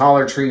bunch of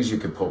taller trees. You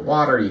could put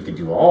water. You could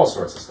do all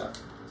sorts of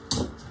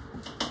stuff.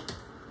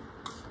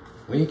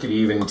 We could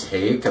even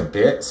take a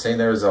bit, say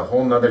there's a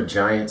whole nother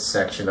giant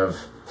section of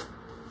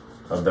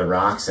the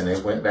rocks and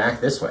it went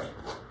back this way.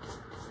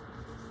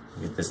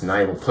 Get this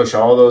knife, we'll push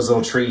all those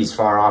little trees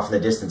far off in the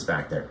distance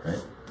back there,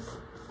 right?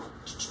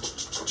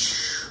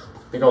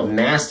 Big old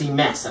nasty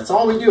mess. That's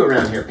all we do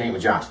around here, Paint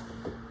with Josh.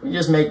 We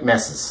just make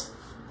messes.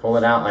 Pull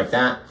it out like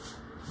that.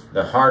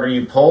 The harder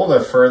you pull,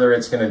 the further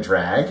it's going to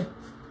drag,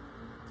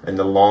 and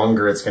the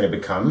longer it's going to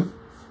become.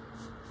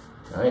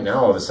 All right,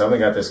 now all of a sudden we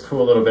got this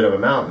cool little bit of a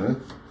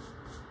mountain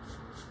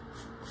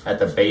at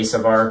the base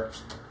of our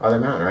other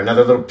mountain, or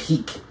another little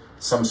peak,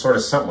 some sort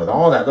of something with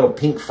all that little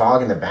pink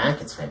fog in the back.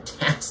 It's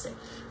fantastic.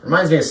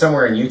 Reminds me of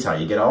somewhere in Utah.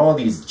 You get all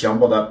these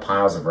jumbled up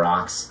piles of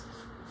rocks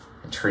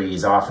and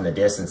trees off in the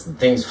distance, and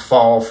things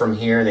fall from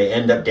here. They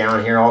end up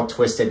down here all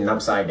twisted and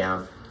upside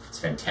down. It's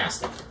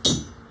fantastic.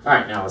 All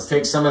right, now let's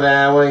take some of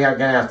that. We're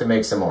gonna have to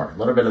make some more. A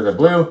little bit of the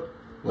blue,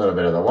 a little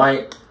bit of the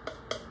white.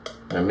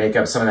 Gonna make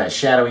up some of that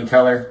shadowy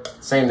color.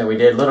 Same that we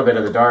did, a little bit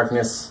of the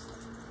darkness.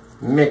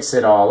 Mix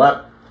it all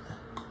up.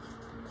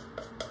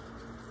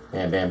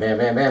 Bam, bam, bam,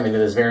 bam, bam, into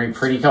this very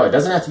pretty color. It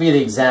doesn't have to be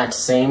the exact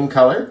same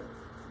color.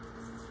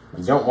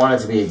 You don't want it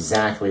to be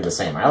exactly the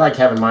same. I like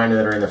having mine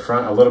that are in the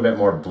front a little bit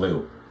more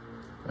blue.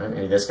 Right?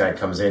 Maybe this guy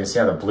comes in. See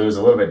how the blue is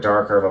a little bit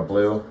darker of a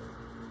blue?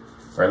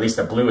 Or at least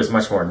the blue is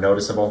much more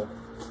noticeable.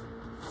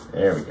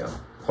 There we go.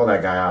 Pull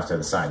that guy off to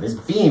the side. This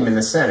beam in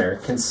the center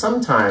can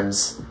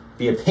sometimes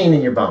be a pain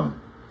in your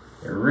bum.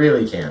 It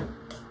really can.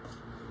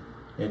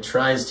 It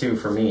tries to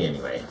for me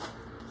anyway.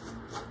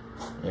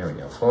 There we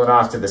go. Pull it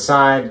off to the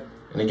side.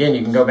 And again,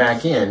 you can go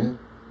back in,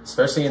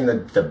 especially in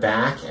the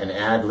back, and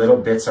add little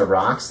bits of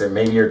rocks that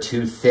maybe are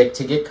too thick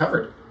to get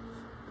covered.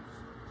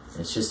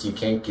 It's just you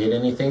can't get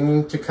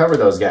anything to cover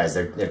those guys.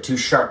 They're too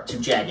sharp, too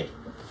jagged.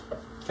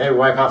 Okay, we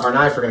wipe off our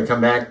knife. We're going to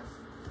come back,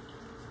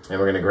 and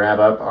we're going to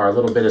grab up our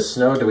little bit of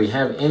snow. Do we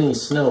have any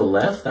snow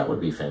left? That would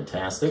be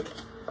fantastic.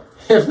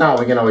 If not,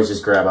 we can always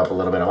just grab up a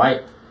little bit of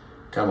white.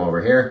 Come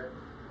over here,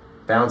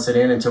 bounce it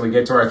in until we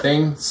get to our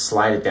thing,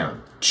 slide it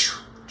down.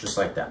 Just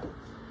like that.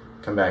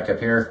 Come back up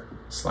here,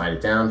 slide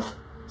it down.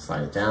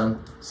 Slide it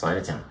down, slide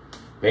it down.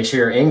 Make sure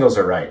your angles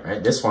are right,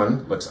 right? This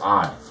one looks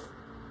odd.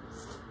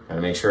 Gotta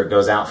make sure it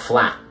goes out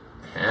flat.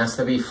 It has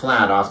to be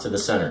flat off to the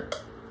center.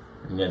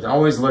 And it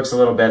always looks a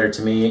little better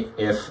to me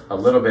if a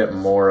little bit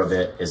more of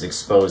it is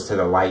exposed to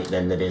the light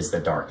than it is the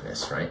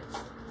darkness, right?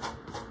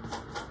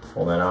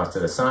 Pull that off to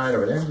the side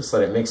over there, just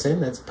let it mix in.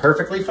 That's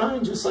perfectly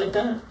fine, just like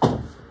that.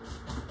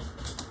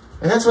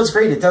 And that's what's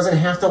great. It doesn't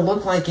have to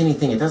look like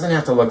anything. It doesn't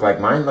have to look like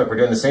mine. Look, we're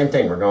doing the same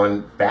thing. We're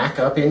going back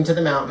up into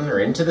the mountain or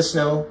into the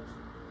snow.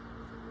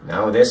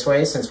 Now this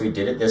way, since we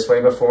did it this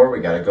way before, we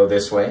got to go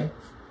this way.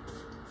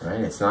 Right?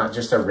 It's not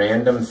just a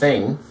random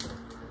thing.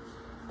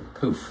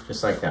 Poof,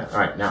 just like that. All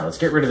right, now let's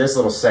get rid of this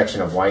little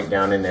section of white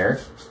down in there.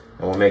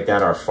 And we'll make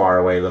that our far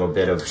away little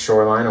bit of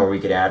shoreline, or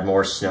we could add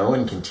more snow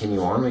and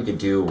continue on. We could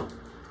do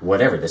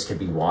whatever. This could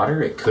be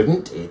water. It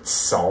couldn't.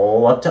 It's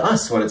all up to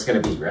us what it's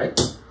going to be, right?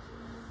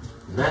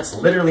 And that's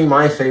literally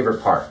my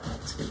favorite part.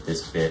 Let's get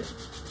this bit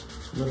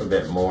a little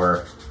bit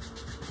more.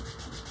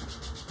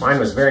 Mine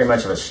was very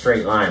much of a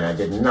straight line. I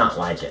did not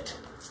like it.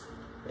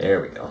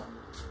 There we go.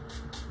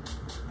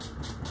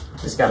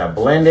 Just gotta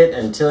blend it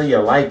until you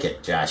like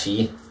it,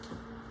 Joshy.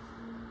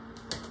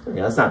 Okay,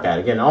 that's not bad.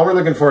 Again, all we're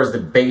looking for is the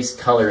base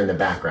color in the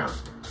background.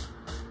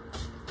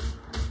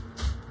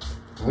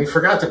 And we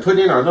forgot to put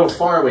in our little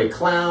faraway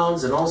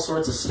clouds and all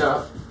sorts of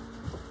stuff.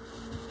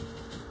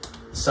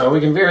 So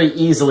we can very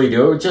easily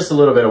do it with just a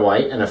little bit of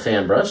white and a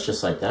fan brush,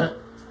 just like that.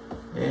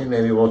 And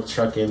maybe we'll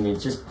chuck in,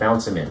 just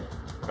bounce them in.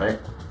 All right?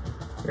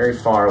 Very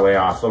far away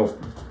off,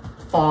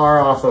 far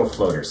off little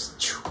floaters,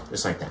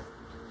 just like that.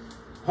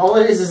 All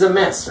it is a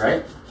mess,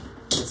 right?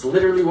 It's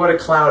literally what a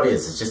cloud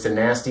is. It's just a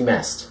nasty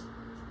mess.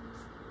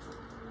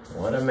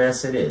 What a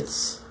mess it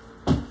is.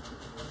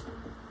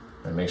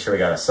 And make sure we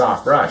got a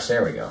soft brush.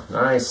 There we go.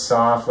 Nice,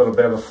 soft, little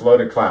bit of a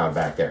floated cloud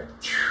back there.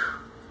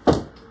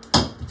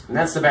 And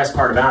that's the best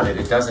part about it.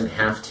 It doesn't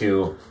have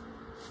to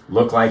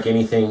look like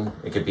anything.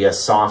 It could be a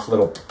soft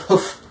little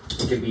poof.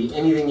 It could be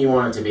anything you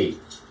want it to be.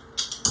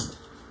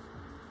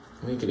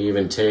 We could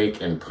even take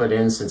and put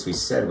in, since we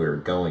said we were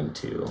going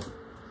to,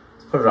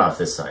 let's put it off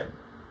this side.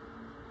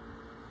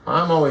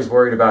 I'm always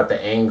worried about the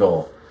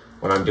angle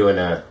when I'm doing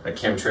a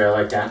chemtrail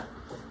like that.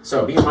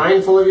 So be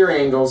mindful of your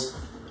angles.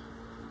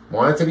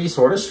 Want it to be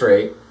sort of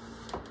straight.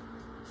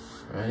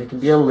 Right, it can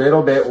be a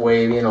little bit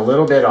wavy and a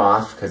little bit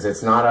off because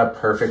it's not a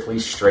perfectly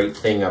straight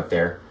thing up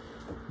there.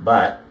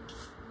 But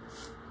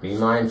be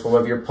mindful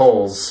of your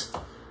pulls.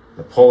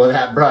 The pull of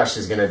that brush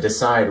is going to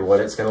decide what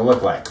it's going to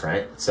look like,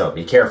 right? So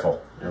be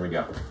careful. There we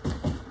go.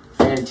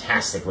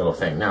 Fantastic little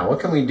thing. Now, what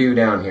can we do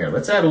down here?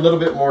 Let's add a little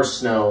bit more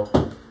snow.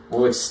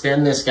 We'll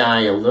extend this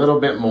guy a little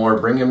bit more,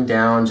 bring him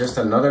down just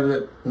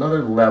another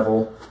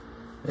level.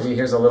 Maybe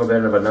here's a little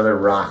bit of another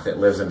rock that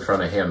lives in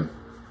front of him.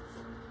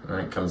 All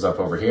right, comes up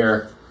over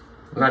here.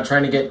 I'm not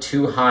trying to get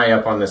too high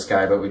up on this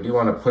guy, but we do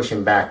want to push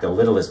him back the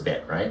littlest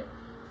bit, right?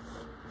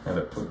 Have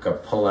it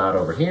pull out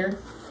over here.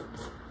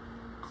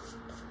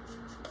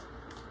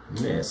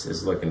 This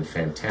is looking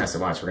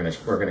fantastic. Watch,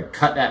 we're gonna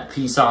cut that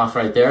piece off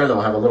right there. Then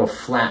we'll have a little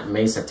flat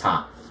mesa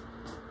top.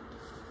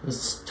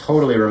 This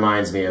totally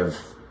reminds me of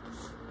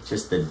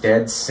just the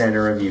dead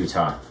center of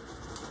Utah.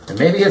 And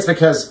maybe it's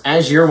because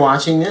as you're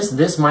watching this,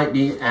 this might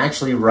be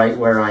actually right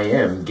where I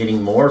am,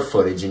 getting more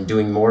footage and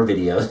doing more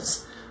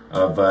videos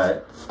of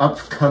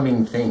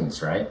upcoming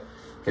things, right?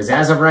 Because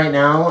as of right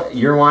now,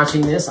 you're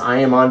watching this, I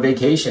am on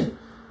vacation,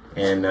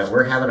 and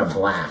we're having a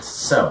blast.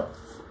 So,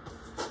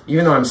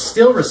 even though I'm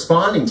still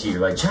responding to you,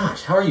 like,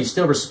 Josh, how are you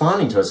still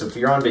responding to us if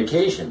you're on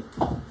vacation?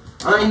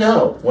 I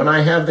know, when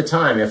I have the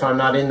time, if I'm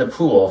not in the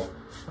pool,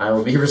 I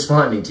will be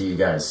responding to you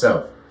guys.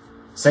 So,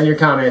 send your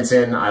comments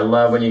in. I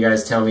love when you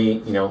guys tell me,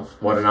 you know,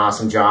 what an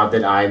awesome job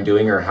that I'm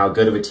doing or how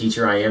good of a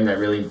teacher I am. That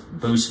really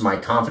boosts my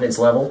confidence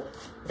level.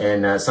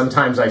 And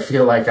sometimes I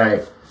feel like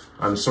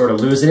I'm sort of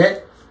losing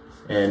it.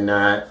 And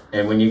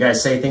when you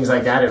guys say things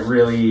like that, it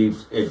really,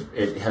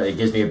 it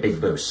gives me a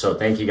big boost. So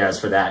thank you guys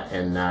for that.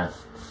 And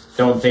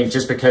don't think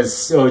just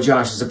because, oh,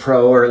 Josh is a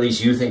pro, or at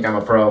least you think I'm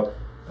a pro,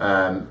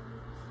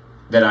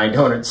 that I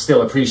don't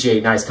still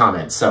appreciate nice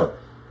comments. So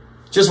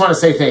just want to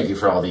say thank you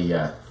for all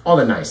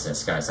the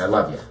niceness, guys. I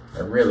love you. I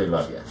really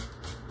love you.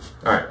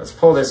 All right, let's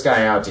pull this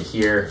guy out to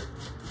here.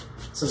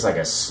 This is like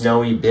a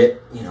snowy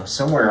bit, you know,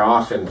 somewhere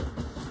off in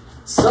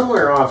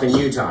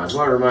Utah is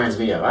what it reminds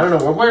me of. I don't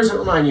know, where does it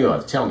remind you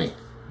of? Tell me.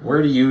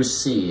 Where do you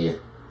see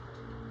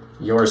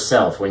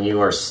yourself when you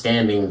are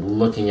standing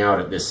looking out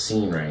at this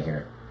scene right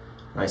here?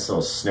 Nice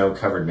little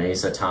snow-covered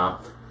mesa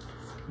top.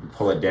 You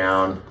pull it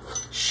down,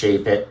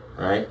 shape it,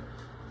 right?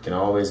 You can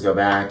always go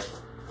back,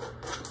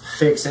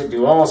 fix it,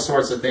 do all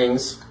sorts of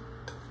things.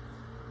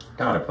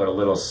 Gotta put a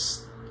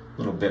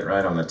little bit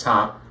right on the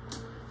top.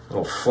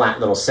 Little flat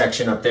little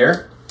section up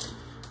there.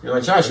 You're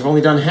like, Josh, you've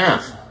only done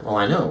half. Well,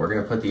 I know. We're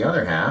going to put the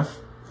other half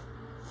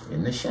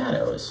in the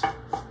shadows.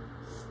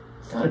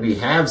 Gotta be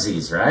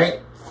halvesies, right?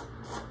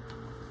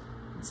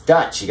 It's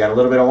Dutch. You got a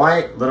little bit of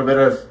white, a little bit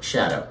of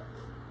shadow.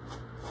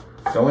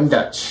 Going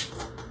Dutch.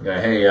 You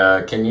go,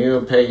 hey, can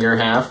you pay your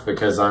half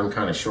because I'm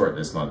kind of short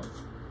this month?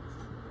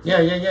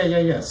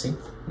 Yeah. See?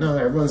 No,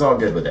 everyone's all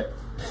good with it.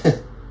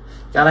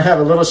 Gotta have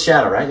a little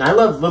shadow, right? And I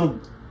love little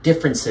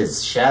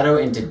differences. Shadow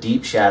into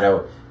deep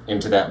shadow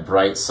into that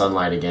bright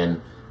sunlight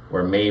again,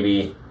 where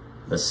maybe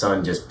the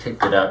sun just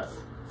picked it up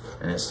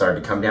and it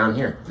started to come down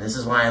here. And this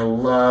is why I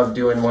love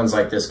doing ones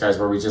like this, guys,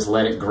 where we just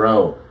let it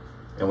grow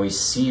and we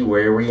see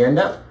where we end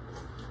up.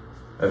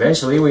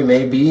 Eventually, we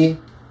may be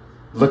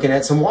looking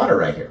at some water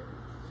right here,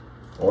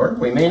 or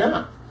we may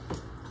not.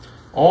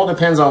 All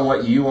depends on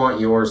what you want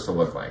yours to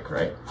look like,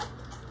 right?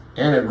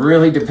 And it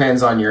really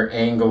depends on your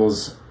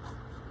angles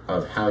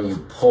of how you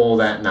pull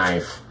that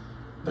knife.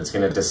 That's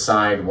going to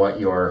decide what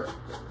your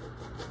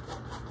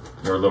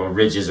little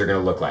ridges are going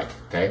to look like,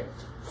 okay?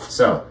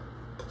 So,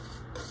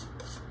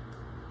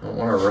 don't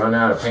want to run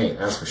out of paint,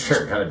 that's for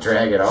sure. Got to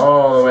drag it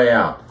all the way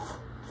out.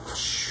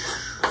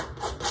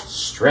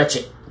 Stretch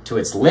it to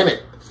its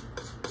limit.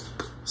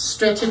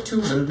 Stretch it to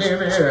the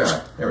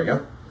limit. There we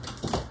go.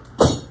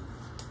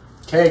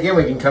 Okay, again,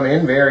 we can come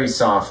in very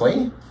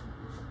softly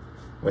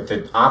with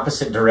the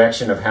opposite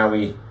direction of how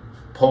we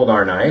pulled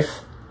our knife.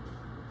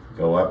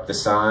 Go up the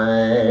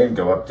side,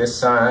 go up this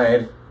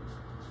side.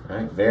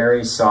 Right,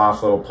 very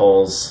soft little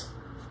pulls.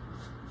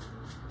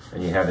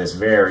 And you have this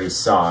very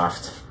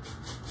soft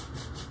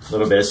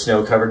little bit of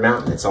snow-covered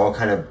mountain. It's all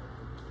kind of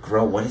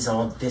grown. What is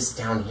all this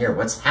down here?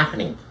 What's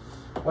happening?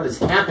 What is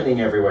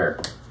happening everywhere?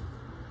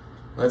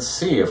 Let's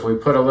see if we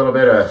put a little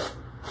bit of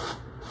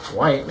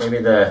white. Maybe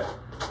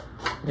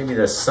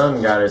the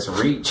sun got its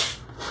reach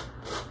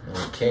and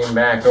it came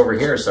back over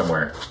here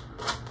somewhere.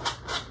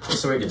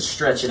 Just so we can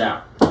stretch it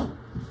out. All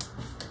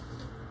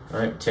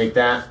right, take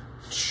that,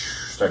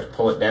 start to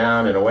pull it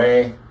down and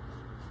away.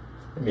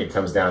 Maybe it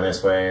comes down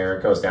this way or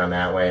it goes down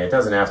that way. It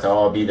doesn't have to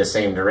all be the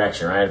same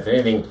direction, right? If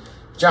anything,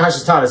 Josh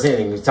has taught us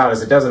anything. He's taught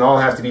us it doesn't all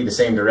have to be the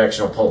same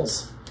directional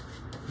pulls.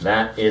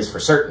 That is for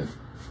certain.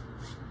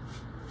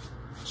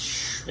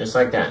 Just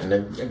like that. And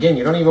then, again,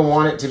 you don't even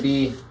want it to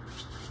be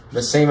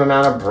the same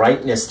amount of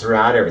brightness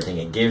throughout everything.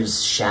 It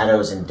gives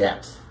shadows and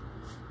depth.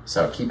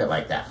 So keep it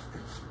like that.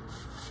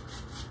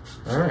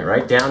 All right,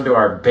 right down to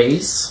our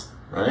base,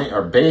 right?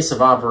 Our base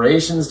of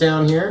operations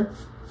down here.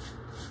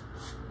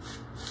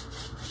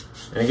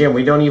 And again,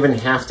 we don't even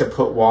have to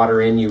put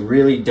water in. You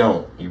really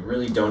don't. You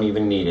really don't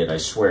even need it, I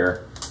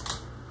swear.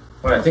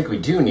 What I think we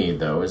do need,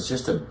 though, is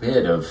just a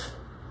bit of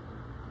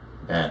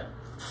that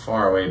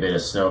faraway bit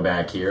of snow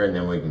back here, and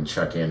then we can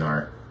chuck in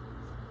our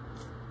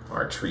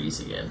trees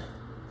again.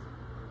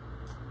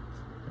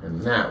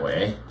 And that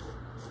way,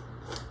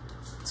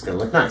 it's gonna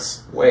look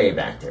nice, way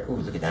back there. Ooh,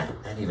 look at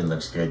that. That even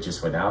looks good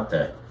just without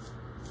the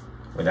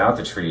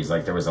trees.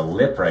 Like there was a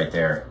lip right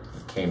there.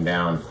 It came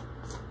down,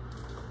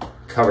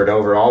 covered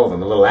over all of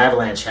them. A little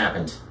avalanche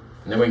happened.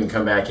 And then we can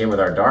come back in with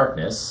our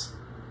darkness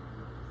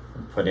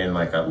and put in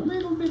like a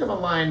little bit of a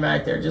line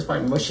back there just by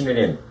mushing it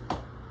in.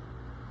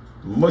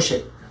 Mush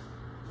it.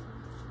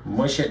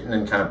 Mush it and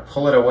then kind of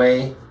pull it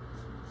away.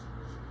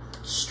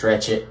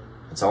 Stretch it.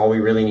 That's all we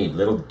really need.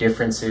 Little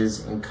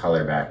differences in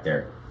color back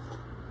there.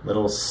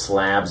 Little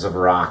slabs of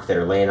rock that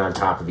are laying on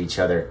top of each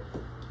other.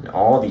 And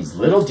all these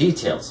little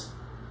details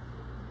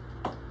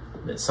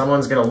that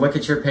someone's gonna look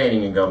at your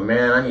painting and go,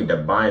 man, I need to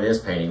buy this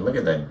painting. Look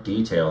at the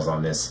details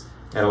on this.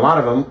 And a lot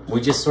of them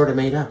we just sort of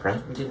made up,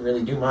 right? We didn't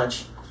really do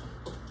much.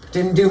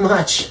 Didn't do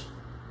much.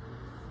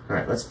 All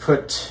right, let's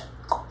put,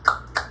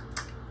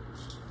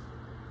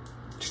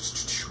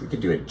 we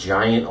could do a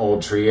giant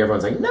old tree.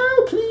 Everyone's like,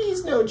 no,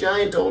 please, no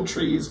giant old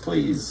trees,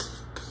 please.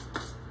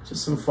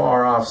 Just some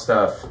far off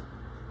stuff.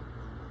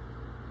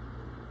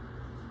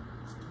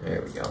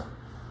 There we go.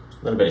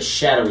 A little bit of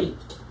shadowy.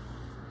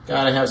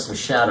 Gotta have some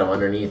shadow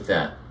underneath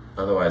that.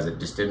 Otherwise it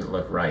just didn't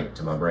look right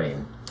to my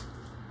brain.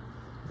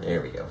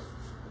 There we go.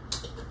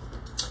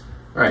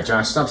 All right,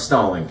 Josh, stop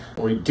stalling.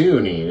 What we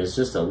do need is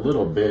just a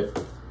little bit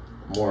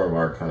more of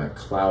our kind of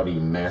cloudy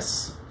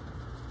mess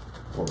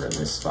over in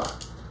this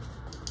spot.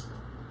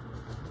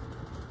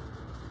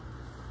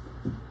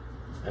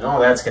 And all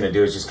that's gonna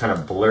do is just kind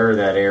of blur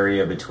that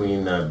area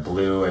between the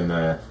blue and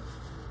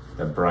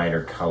the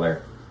brighter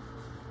color.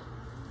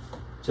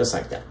 Just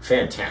like that.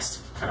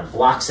 Fantastic. Kind of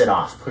blocks it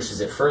off,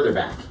 pushes it further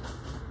back.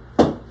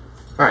 All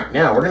right,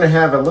 now we're gonna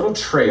have a little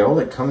trail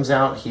that comes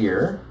out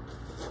here.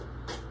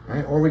 All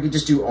right, or we could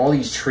just do all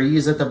these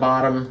trees at the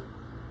bottom,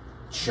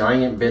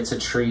 giant bits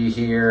of tree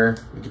here.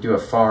 We could do a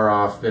far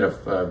off bit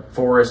of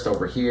forest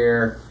over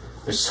here.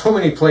 There's so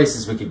many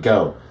places we could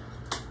go.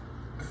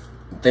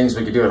 Things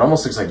we could do. It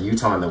almost looks like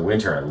Utah in the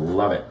winter. I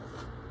love it.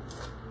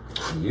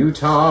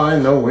 Utah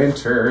in the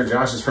winter.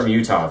 Josh is from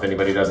Utah, if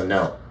anybody doesn't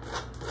know.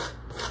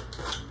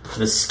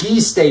 The ski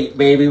state,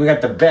 baby. We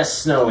got the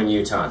best snow in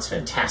Utah. It's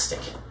fantastic.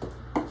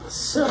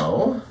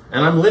 So,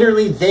 and I'm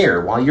literally there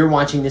while you're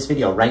watching this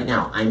video right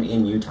now. I'm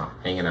in Utah,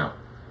 hanging out.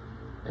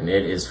 And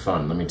it is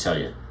fun, let me tell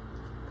you.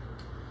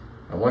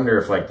 I wonder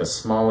if like the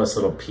smallest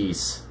little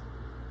piece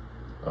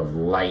of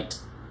light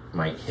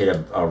might hit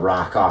a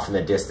rock off in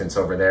the distance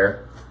over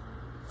there.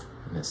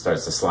 And it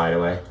starts to slide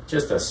away.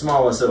 Just the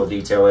smallest little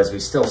detail as we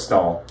still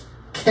stall.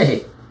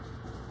 Okay.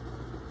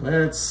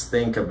 Let's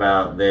think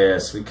about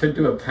this. We could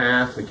do a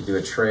path, we could do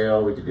a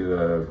trail, we could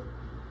do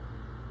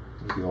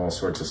all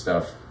sorts of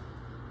stuff.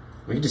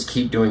 We could just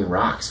keep doing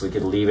rocks. We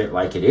could leave it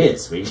like it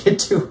is. We could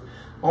do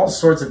all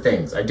sorts of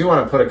things. I do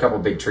want to put a couple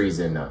big trees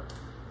in though.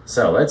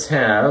 So let's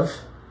have,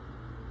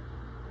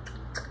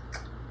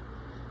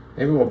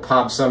 maybe we'll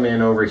pop some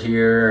in over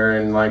here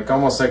and like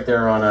almost like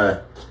they're on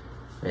a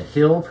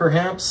hill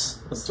perhaps.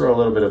 Let's throw a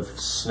little bit of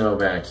snow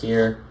back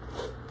here.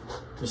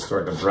 Just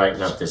start to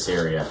brighten up this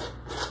area.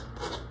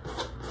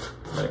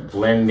 Let it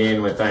blend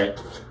in with that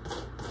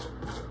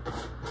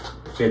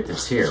bit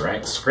that's here,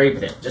 right?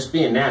 Scraping it, just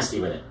being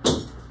nasty with it.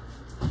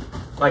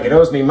 Like it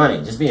owes me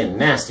money, just being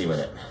nasty with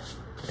it.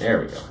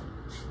 There we go.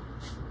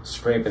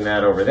 Scraping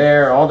that over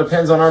there. All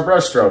depends on our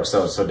brush strokes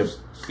though, so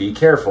be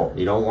careful.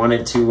 You don't want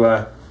it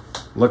to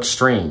look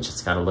strange.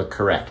 It's gotta look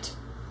correct.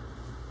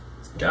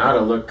 It's gotta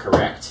look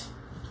correct.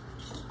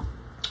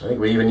 I think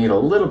we even need a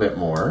little bit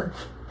more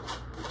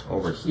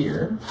over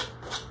here.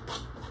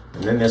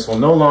 And then this will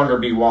no longer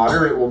be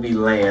water, it will be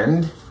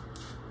land.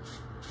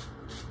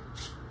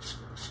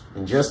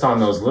 And just on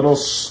those little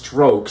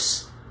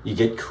strokes, you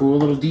get cool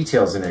little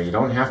details in there. You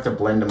don't have to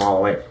blend them all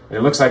away. And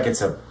it looks like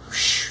it's a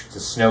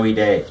snowy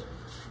day.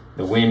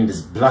 The wind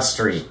is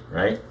blustery,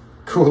 right?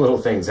 Cool little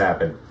things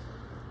happen.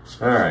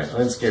 All right,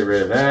 let's get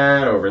rid of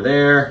that over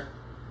there.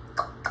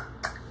 A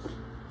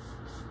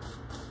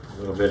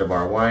little bit of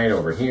our white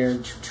over here,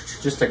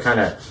 just to kind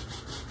of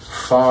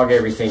fog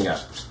everything up.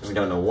 We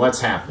don't know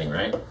what's happening,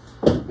 right?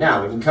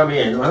 Now we can come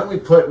in. Why don't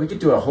we could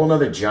do a whole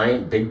nother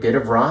giant big bit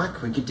of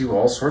rock. We could do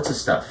all sorts of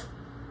stuff.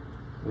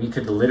 We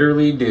could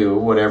literally do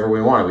whatever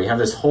we want. We have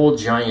this whole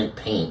giant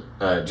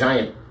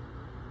giant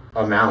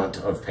amount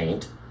of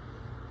paint.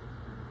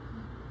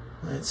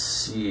 Let's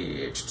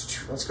see.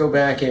 Let's go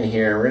back in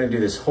here. We're gonna do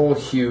this whole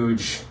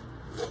huge,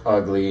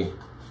 ugly,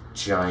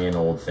 giant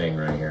old thing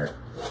right here.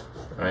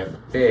 All right,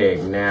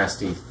 big,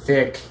 nasty,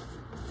 thick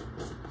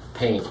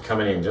paint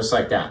coming in just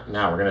like that.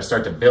 Now we're gonna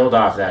start to build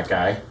off that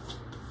guy,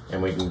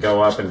 and we can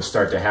go up and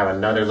start to have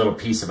another little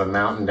piece of a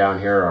mountain down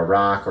here, or a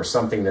rock, or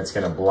something that's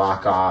gonna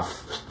block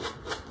off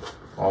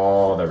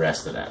all the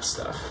rest of that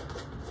stuff.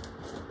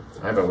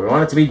 All right, but we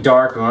want it to be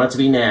dark, we want it to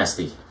be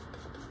nasty.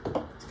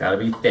 It's gotta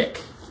be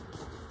thick.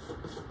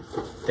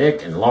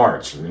 Thick and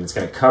large, and it's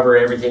gonna cover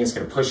everything, it's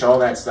gonna push all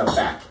that stuff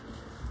back.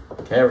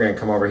 Okay, we're gonna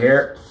come over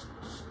here,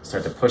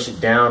 start to push it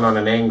down on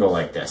an angle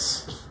like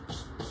this.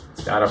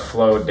 It's gotta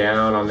flow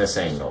down on this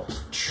angle.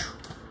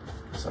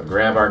 So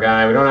grab our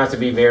guy, we don't have to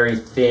be very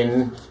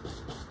thin,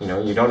 you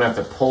know, you don't have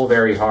to pull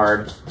very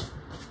hard.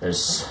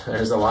 There's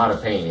a lot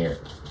of paint here.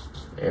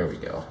 There we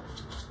go.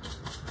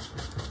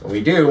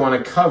 We do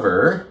want to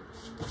cover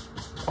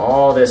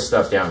all this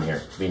stuff down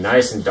here. Be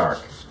nice and dark.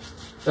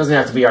 Doesn't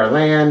have to be our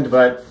land,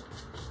 but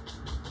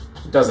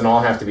it doesn't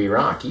all have to be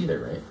rock either,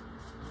 right?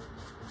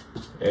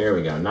 There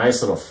we go.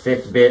 Nice little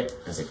thick bit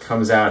as it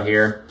comes out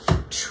here.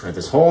 With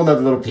this whole other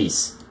little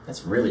piece.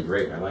 That's really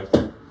great. I like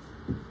that.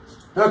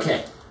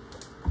 Okay.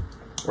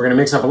 We're going to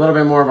mix up a little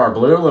bit more of our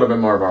blue, a little bit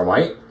more of our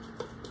white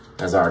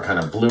as our kind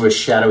of bluish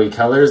shadowy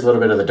colors, a little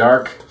bit of the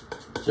dark,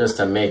 just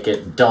to make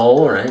it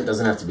dull, right? It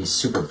doesn't have to be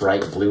super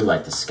bright blue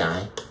like the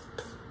sky.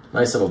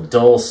 Nice little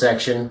dull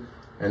section.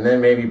 And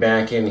then maybe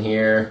back in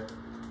here,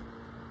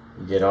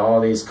 you get all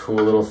these cool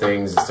little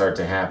things that start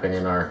to happen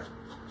in our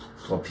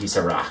little piece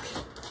of rock.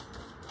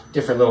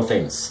 Different little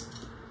things.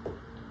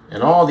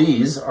 And all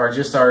these are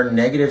just our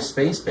negative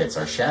space bits,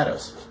 our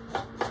shadows.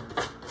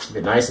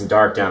 Get nice and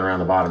dark down around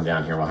the bottom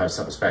down here. We'll have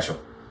something special.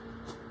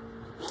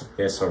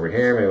 This over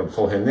here, maybe we'll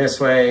pull him this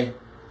way.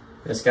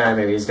 This guy,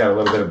 maybe he's got a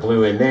little bit of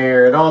blue in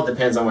there. It all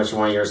depends on what you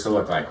want yours to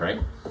look like, right?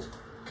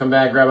 Come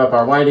back, grab up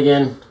our white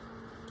again.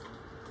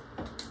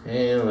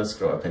 And let's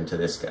go up into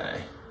this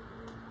guy.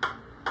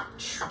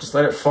 Just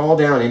let it fall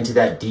down into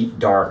that deep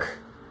dark.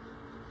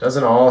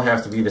 Doesn't all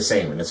have to be the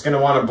same. And it's going to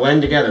want to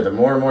blend together. The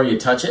more and more you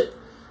touch it,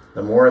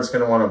 the more it's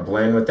going to want to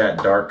blend with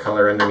that dark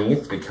color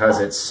underneath because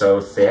it's so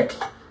thick.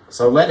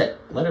 So let it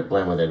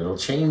blend with it. It'll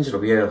change. It'll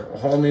be a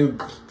whole new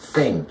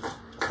thing.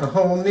 A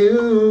whole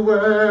new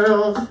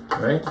world,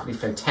 right? It'll be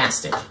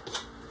fantastic.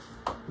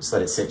 Just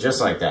let it sit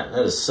just like that.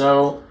 That is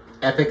so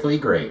epically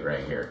great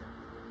right here.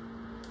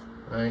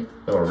 Right?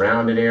 Little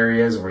rounded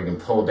areas where you can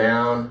pull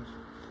down.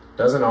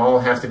 Doesn't all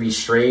have to be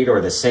straight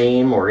or the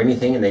same or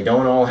anything, and they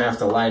don't all have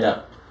to light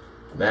up.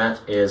 That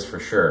is for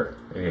sure.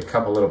 Maybe a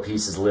couple little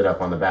pieces lit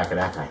up on the back of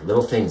that guy.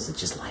 Little things that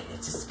just light.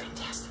 It's just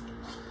fantastic.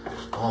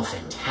 All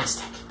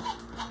fantastic.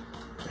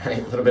 Right?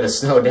 A little bit of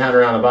snow down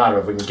around the bottom.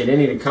 If we can get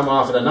any to come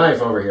off of the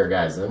knife over here,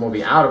 guys, then we'll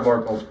be out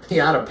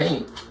of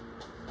paint.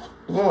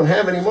 We won't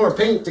have any more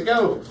paint to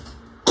go.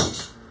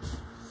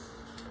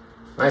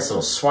 Nice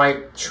little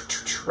swipe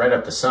right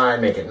up the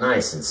side, make it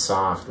nice and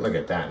soft. Look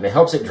at that. And it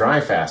helps it dry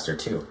faster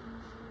too.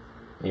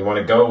 You want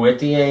to go with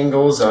the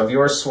angles of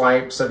your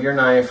swipes of your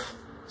knife.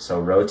 So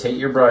rotate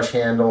your brush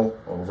handle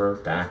over,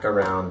 back,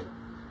 around.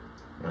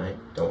 Right?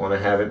 Don't want to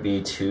have it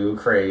be too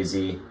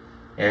crazy.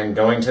 And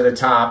going to the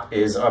top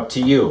is up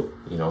to you.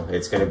 You know,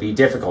 it's going to be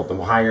difficult the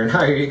higher and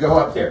higher you go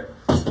up there.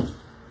 All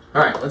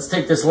right, let's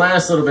take this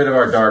last little bit of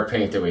our dark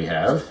paint that we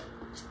have.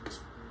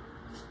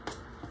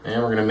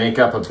 And we're going to make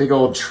up a big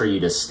old tree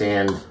to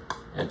stand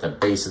at the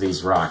base of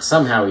these rocks.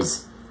 Somehow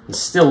he's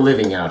still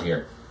living out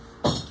here.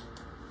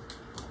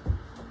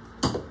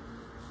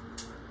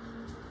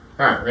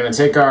 All right, we're going to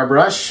take our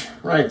brush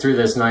right through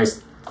this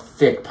nice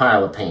thick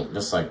pile of paint,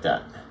 just like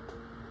that.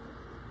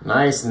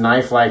 Nice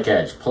knife-like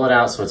edge. Pull it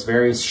out so it's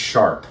very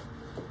sharp.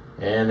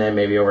 And then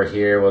maybe over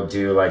here we'll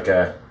do like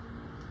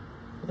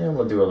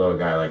we'll do a little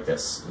guy like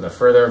this. And the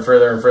further and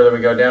further and further we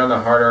go down, the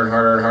harder and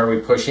harder and harder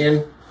we push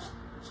in.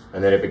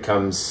 And then it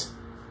becomes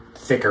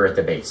thicker at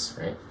the base,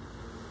 right?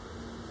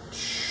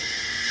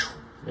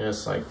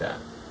 Just like that.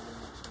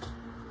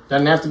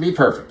 Doesn't have to be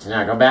perfect.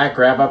 Now go back,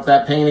 grab up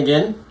that paint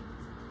again.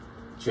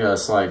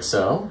 Just like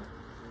so.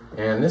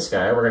 And this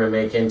guy we're going to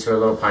make into a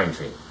little pine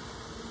tree.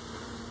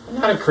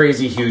 Not a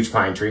crazy huge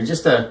pine tree,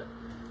 just a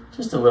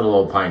little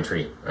old pine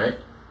tree, right?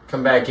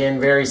 Come back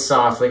in very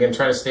softly and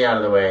try to stay out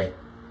of the way.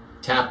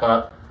 Tap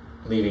up,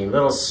 leaving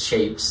little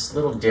shapes,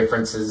 little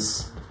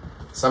differences.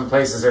 Some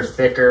places are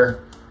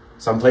thicker,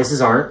 some places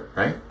aren't,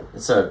 right?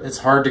 It's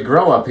hard to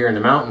grow up here in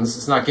the mountains.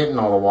 It's not getting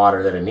all the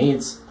water that it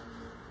needs.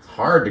 It's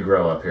hard to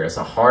grow up here. It's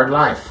a hard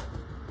life.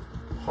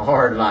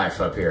 Hard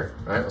life up here,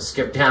 right? We'll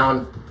skip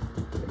down.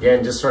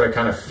 Again, just sort of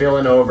kind of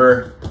filling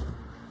over.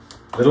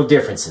 Little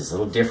differences,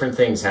 little different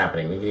things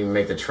happening. We can even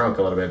make the trunk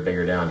a little bit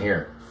bigger down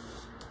here.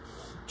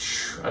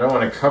 I don't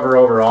want to cover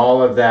over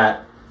all of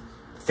that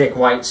thick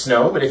white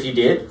snow, but if you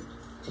did,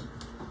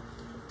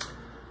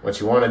 what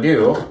you want to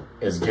do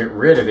is get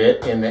rid of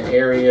it in the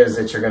areas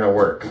that you're going to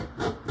work.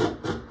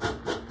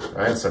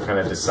 Right, so kind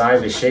of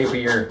decide the shape of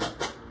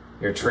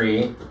your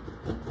tree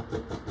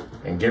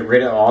and get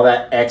rid of all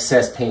that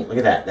excess paint. Look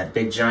at that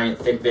big giant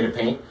thick bit of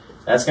paint.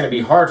 That's going to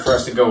be hard for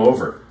us to go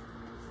over.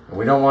 And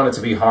we don't want it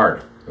to be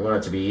hard. We want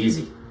it to be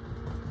easy.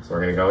 So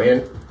we're going to go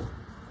in.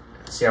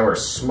 See how we're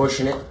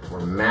smushing it?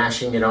 We're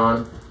mashing it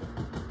on.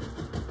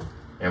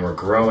 And we're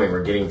growing.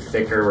 We're getting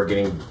thicker. We're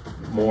getting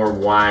more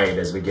wide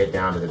as we get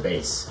down to the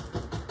base.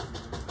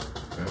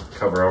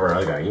 Cover over.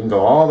 Look at that. You can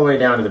go all the way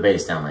down to the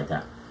base down like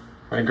that.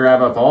 We're going to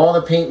grab up all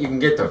the paint you can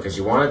get though, because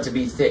you want it to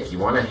be thick. You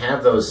want to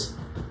have those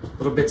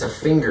little bits of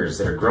fingers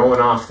that are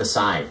growing off the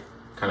side,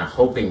 kind of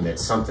hoping that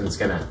something's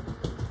going to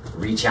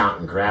reach out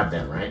and grab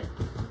them, right?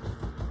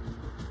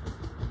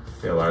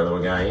 Fill our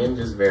little guy in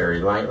just very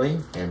lightly.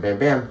 Bam, bam,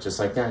 bam, just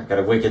like that. Got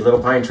a wicked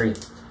little pine tree.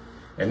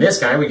 And this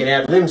guy we can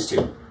add limbs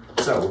to.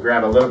 So we'll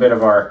grab a little bit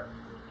of our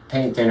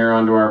paint thinner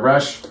onto our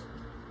brush.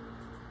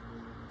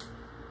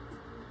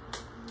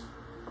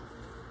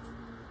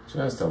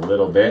 Just a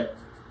little bit.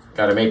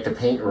 Got to make the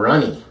paint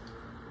runny.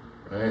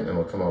 Right, and then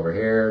we'll come over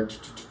here,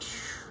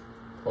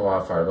 pull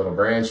off our little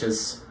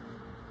branches.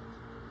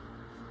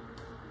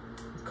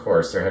 Of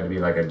course, there had to be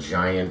like a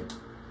giant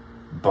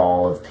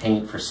ball of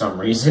paint for some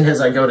reason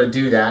as I go to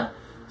do that.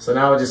 So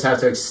now we'll just have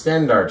to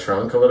extend our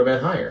trunk a little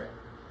bit higher.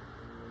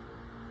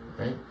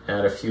 Right,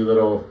 add a few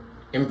little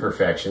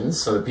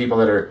imperfections so the people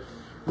that are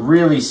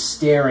really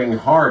staring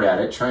hard at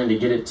it, trying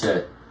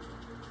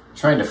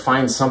to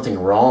find something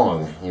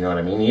wrong, you know what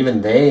I mean?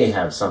 Even they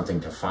have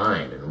something to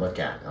find and look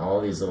at,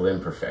 all these little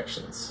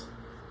imperfections.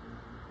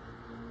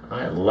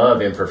 I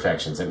love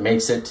imperfections. It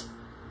makes it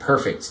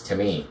perfect to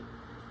me,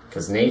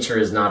 because nature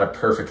is not a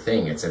perfect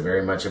thing. It's a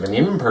very much of an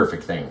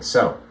imperfect thing.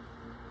 So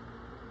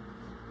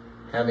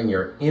having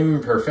your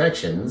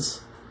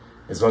imperfections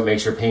is what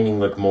makes your painting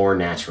look more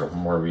natural,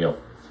 more real,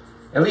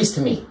 at least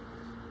to me.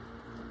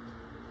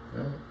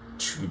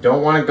 You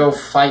don't want to go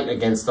fight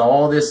against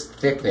all this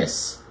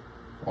thickness.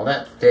 All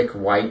that thick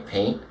white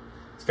paint,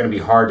 it's going to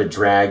be hard to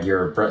drag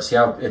your brush. See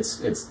how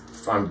it's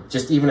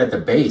just even at the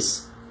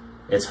base,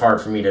 it's hard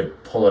for me to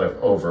pull it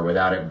over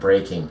without it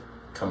breaking,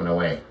 coming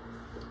away,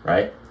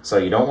 right? So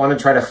you don't want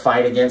to try to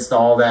fight against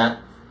all that.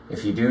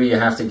 If you do, you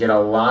have to get a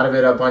lot of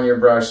it up on your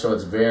brush so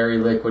it's very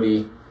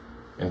liquidy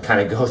and kind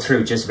of go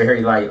through just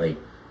very lightly.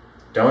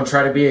 Don't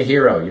try to be a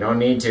hero. You don't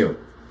need to.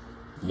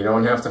 You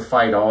don't have to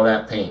fight all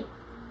that paint,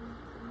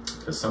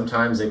 because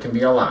sometimes it can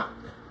be a lot.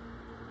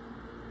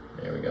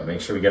 There we go. Make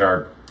sure we get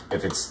our,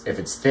 if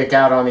it's thick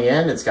out on the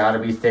end, it's got to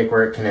be thick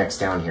where it connects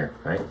down here,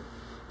 right?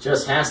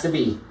 Just has to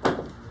be.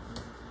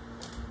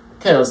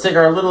 Okay, let's take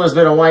our littlest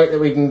bit of white that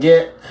we can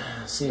get.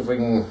 See if we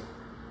can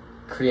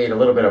create a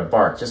little bit of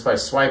bark just by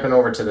swiping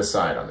over to the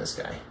side on this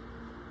guy.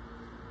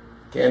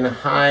 Getting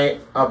high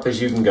up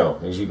as you can go,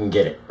 as you can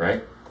get it,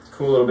 right?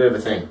 Cool little bit of a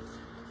thing.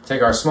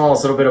 Take our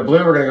smallest little bit of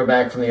blue. We're going to go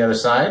back from the other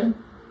side.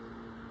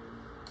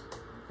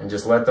 And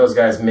just let those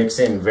guys mix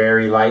in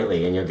very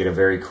lightly, and you'll get a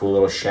very cool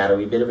little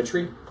shadowy bit of a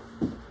tree.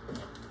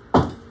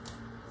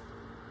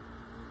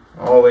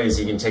 Always,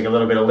 you can take a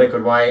little bit of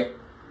liquid white,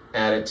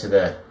 add it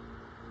to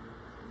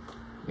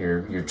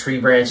your tree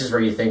branches where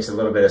you think a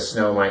little bit of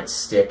snow might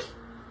stick,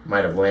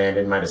 might have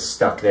landed, might have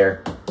stuck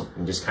there,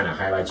 and just kind of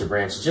highlight your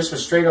branches. Just with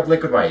straight up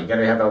liquid white. You got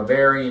to have a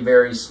very,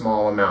 very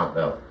small amount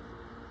though.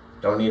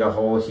 Don't need a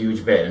whole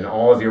huge bit, and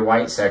all of your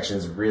white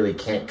sections really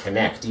can't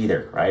connect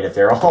either, right? If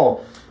they're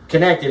all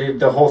connected,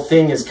 the whole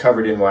thing is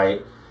covered in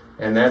white,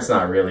 and that's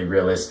not really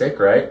realistic,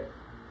 right?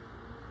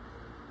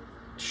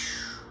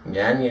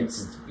 And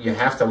you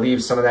have to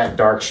leave some of that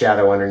dark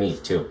shadow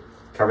underneath too.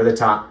 Cover the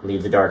top,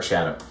 leave the dark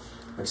shadow.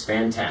 Looks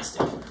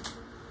fantastic.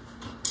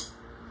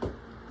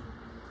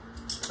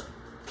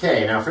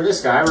 Okay, now for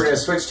this guy, we're going to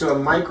switch to a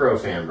micro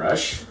fan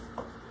brush.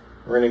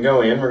 We're going to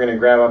go in, we're going to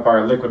grab up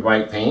our liquid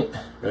white paint.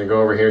 We're going to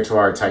go over here to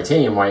our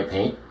titanium white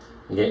paint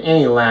and get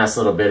any last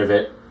little bit of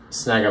it,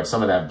 snag up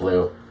some of that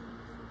blue.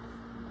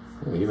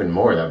 Ooh, even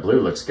more, that blue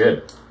looks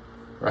good.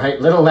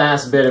 Right, little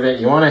last bit of it.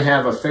 You want to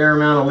have a fair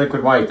amount of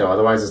liquid white though,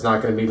 otherwise it's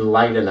not going to be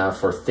light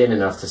enough or thin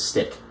enough to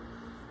stick.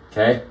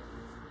 Okay?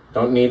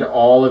 Don't need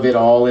all of it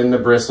all in the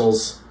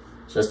bristles.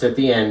 Just at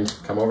the end,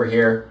 come over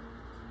here.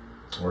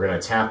 We're going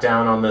to tap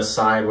down on the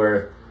side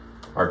where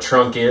our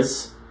trunk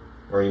is,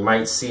 where you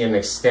might see an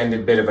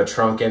extended bit of a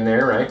trunk in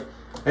there, right?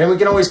 And we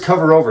can always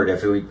cover over it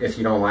if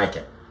you don't like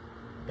it.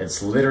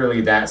 It's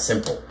literally that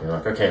simple. You're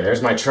like, okay,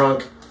 there's my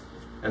trunk.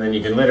 And then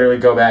you can literally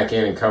go back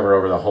in and cover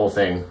over the whole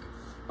thing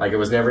like it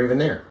was never even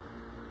there.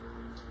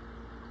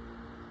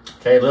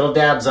 Okay, little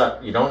dabs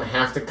up. You don't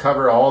have to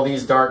cover all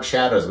these dark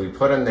shadows. We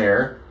put them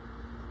there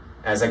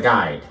as a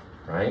guide,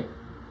 right?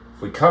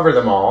 If we cover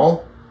them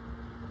all,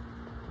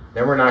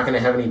 then we're not going to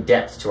have any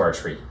depth to our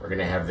tree. We're going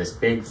to have this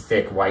big,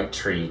 thick, white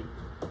tree,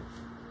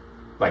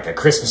 like a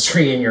Christmas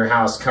tree in your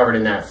house covered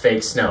in that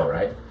fake snow,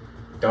 right?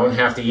 Don't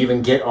have to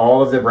even get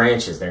all of the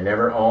branches. They're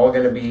never all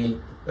going to be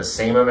the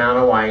same amount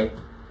of white,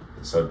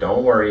 so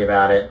don't worry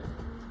about it.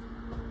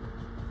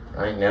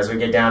 right? And as we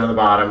get down to the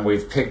bottom,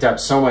 we've picked up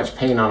so much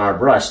paint on our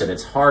brush that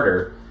it's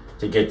harder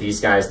to get these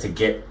guys to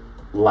get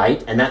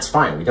light, and that's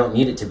fine. We don't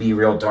need it to be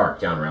real dark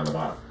down around the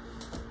bottom.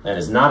 That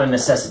is not a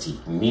necessity.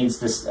 It needs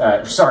this,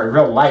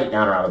 real light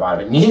down around the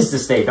bottom. It needs to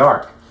stay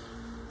dark.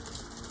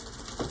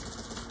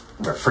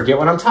 Forget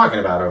what I'm talking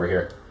about over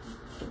here.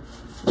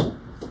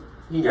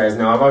 You guys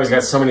know I've always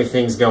got so many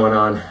things going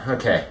on.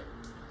 Okay,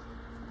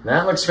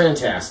 that looks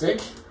fantastic.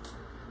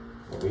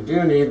 What we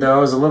do need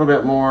though is a little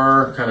bit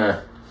more kind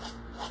of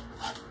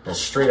a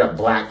straight up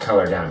black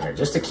color down here,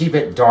 just to keep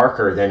it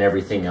darker than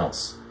everything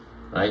else,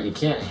 right? You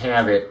can't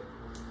have it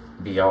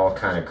be all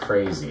kind of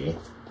crazy.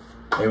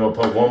 Maybe we'll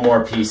put one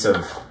more piece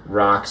of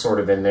rock sort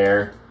of in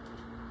there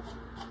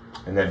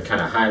and then kind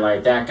of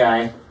highlight that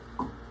guy.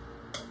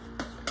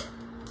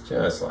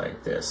 Just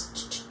like this,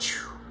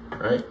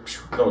 right?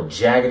 Little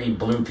jaggedy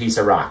blue piece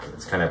of rock.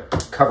 It's kind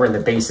of covering the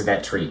base of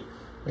that tree.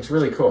 Looks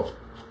really cool.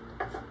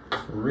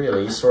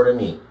 Really sort of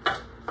neat.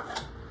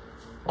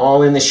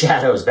 All in the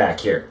shadows back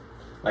here.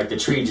 Like the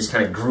tree just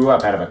kind of grew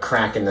up out of a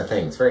crack in the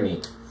thing. It's very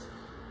neat.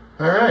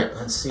 All right,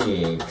 let's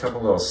see. A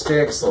couple little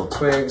sticks, little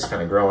twigs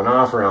kind of growing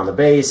off around the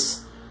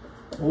base.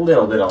 A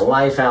little bit of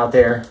life out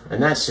there.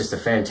 And that's just a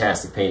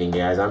fantastic painting,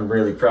 guys. I'm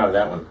really proud of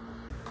that one.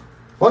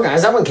 Well,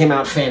 guys, that one came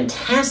out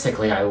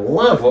fantastically. I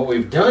love what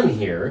we've done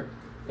here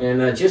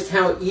and just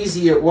how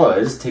easy it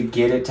was to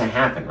get it to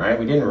happen, right?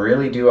 We didn't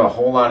really do a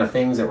whole lot of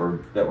things that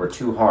were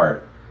too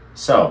hard.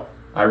 So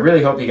I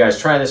really hope you guys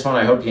try this one.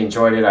 I hope you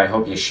enjoyed it. I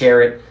hope you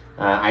share it.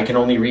 I can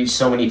only reach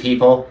so many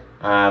people,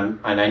 and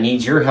I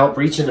need your help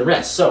reaching the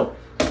rest. So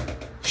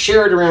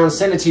share it around,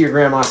 send it to your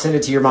grandma, send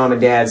it to your mom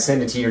and dad,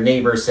 send it to your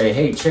neighbors. Say,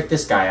 hey, check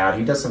this guy out.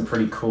 He does some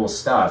pretty cool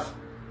stuff.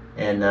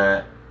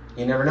 And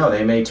you never know.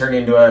 They may turn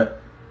into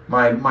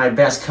my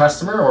best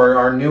customer or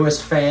our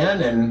newest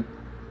fan and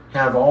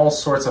have all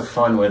sorts of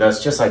fun with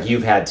us, just like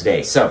you've had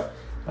today. So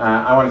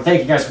I want to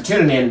thank you guys for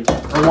tuning in,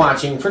 for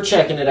watching, for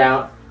checking it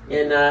out.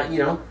 And, you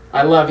know,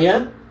 I love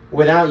you.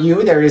 Without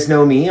you, there is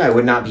no me. I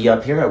would not be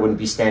up here. I wouldn't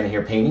be standing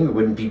here painting. We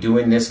wouldn't be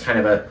doing this kind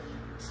of a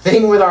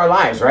thing with our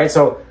lives, right?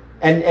 So,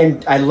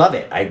 and I love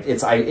it.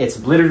 It's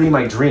literally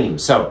my dream.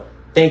 So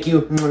thank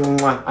you.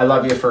 I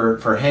love you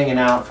for hanging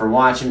out, for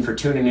watching, for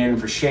tuning in,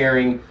 for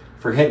sharing,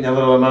 for hitting the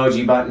little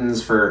emoji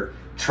buttons, for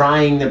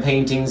trying the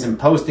paintings and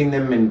posting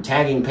them and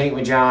tagging Paint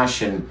with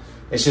Josh. And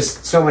it's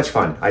just so much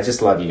fun. I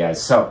just love you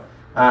guys. So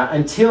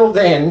until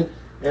then,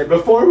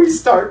 before we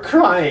start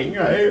crying,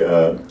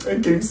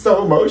 I'm getting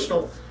so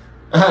emotional.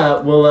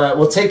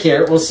 We'll take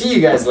care. We'll see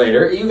you guys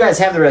later. You guys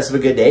have the rest of a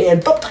good day,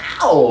 and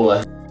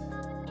pow!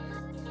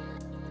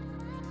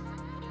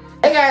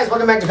 Hey guys,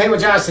 welcome back to Paint with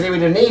Josh. Today we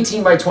did an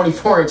 18 by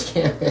 24 inch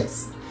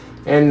canvas,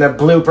 and the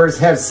bloopers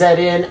have set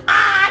in.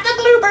 The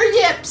blooper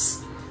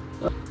yips!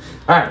 All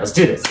right, let's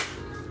do this.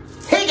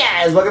 Hey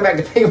guys, welcome back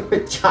to Paint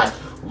with Josh.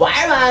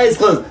 Why are my eyes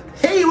closed?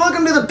 Hey,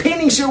 welcome to the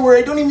painting show where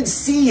I don't even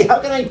see.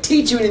 How can I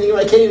teach you anything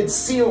when I can't even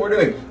see what we're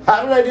doing?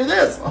 How did I do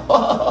this?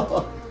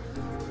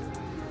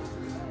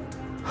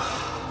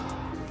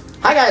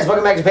 Hi guys,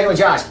 welcome back to Paint with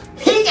Josh.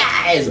 Hey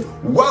guys!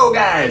 Whoa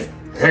guys!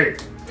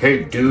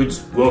 Hey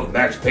dudes, welcome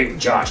back to Paint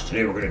with Josh.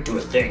 Today we're gonna do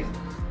a thing.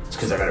 It's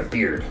because I got a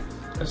beard.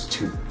 It's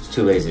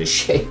too lazy to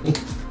shave.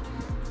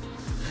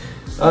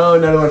 Oh,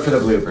 another one for the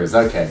bloopers,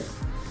 okay.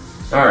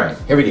 All right,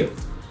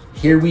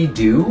 here we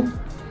do.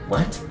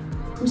 What?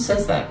 Who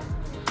says that?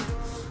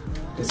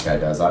 This guy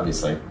does,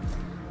 obviously.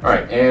 All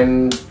right,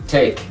 and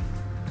take.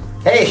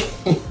 Hey,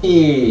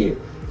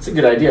 it's a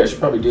good idea. I should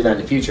probably do that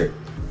in the future.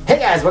 Hey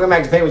guys, welcome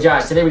back to Paint with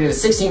Josh. Today we did a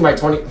 16 by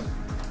 20.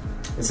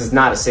 This is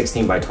not a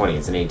 16 by 20,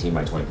 it's an 18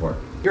 by 24.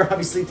 You're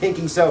obviously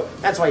thinking so.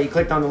 That's why you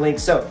clicked on the link.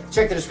 So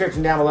check the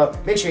description down below.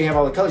 Make sure you have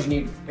all the colors you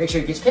need. Make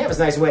sure you get your canvas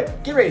nice and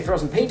wet. Get ready to throw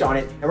some paint on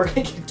it, and we're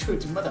gonna get to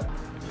it to mother.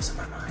 Lose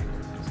my mind.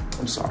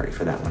 I'm sorry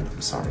for that one.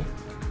 I'm sorry.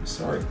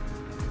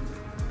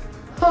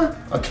 Huh?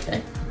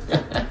 Okay.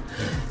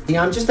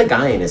 Yeah, I'm just a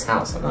guy in his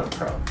house. I'm not a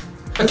pro.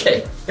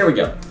 Okay, here we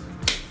go.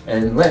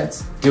 And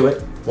let's do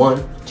it.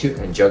 1, 2,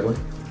 and juggling.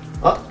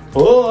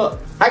 Oh.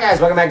 Hi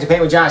guys, welcome back to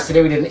Paint with Josh.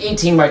 Today we did an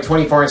 18 by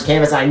 24 inch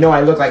canvas. I know I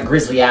look like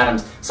Grizzly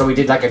Adams, so we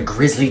did like a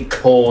grizzly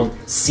cold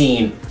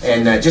scene,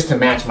 and just to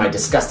match my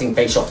disgusting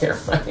facial hair.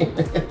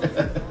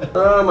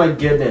 Oh my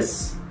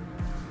goodness.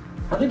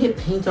 How did I get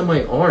paint on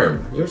my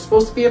arm? You're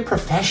supposed to be a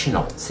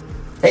professional.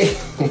 Hey.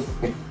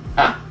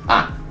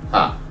 Hi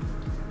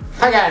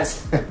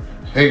guys.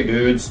 Hey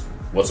dudes.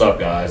 What's up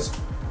guys?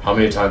 How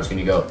many times can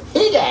you go,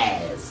 hey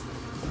guys?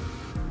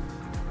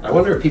 I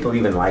wonder if people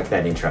even like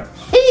that intro.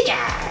 Hey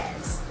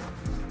guys!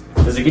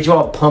 Does it get you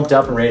all pumped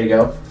up and ready to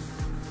go?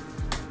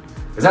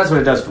 Because that's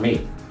what it does for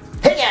me.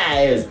 Hey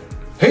guys!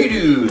 Hey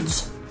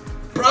dudes!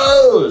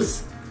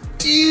 Bros!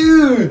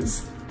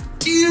 Dudes!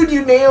 Dude,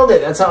 you nailed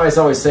it! That's how I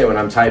always say when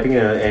I'm typing,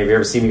 and have you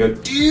ever seen me go,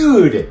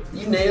 dude!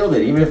 You nailed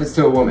it, even if it's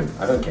to a woman.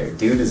 I don't care.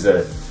 Dude is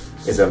a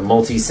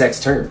multi-sex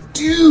term.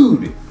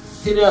 Dude!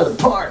 Hit it out of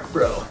the park,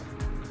 bro.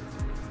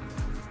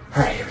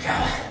 Alright, here we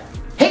go.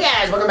 Hey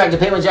guys, welcome back to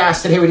Paint with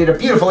Josh. Today we did a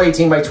beautiful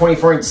 18 by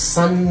 24 inch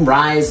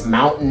Sunrise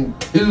Mountain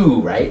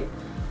 2, right?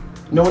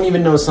 No one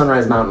even knows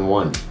Sunrise Mountain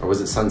won. Or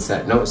was it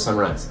Sunset? No, it was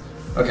Sunrise.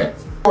 Okay.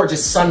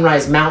 Gorgeous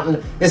Sunrise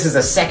Mountain. This is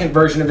a second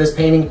version of this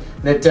painting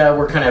that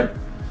we're kind of...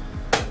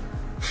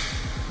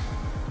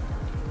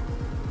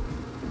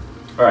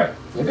 All right,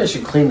 maybe I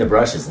should clean the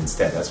brushes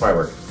instead. That's why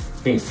we're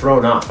being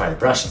thrown off by the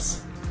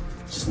brushes.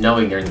 Just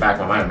knowing they're in the back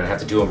of my mind, I'm gonna have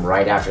to do them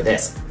right after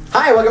this.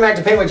 Hi, welcome back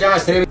to Paint with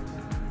Josh. Today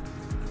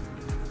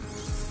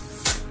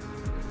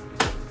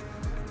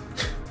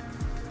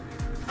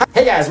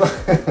Hey guys,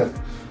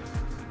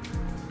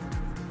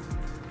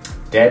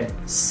 dead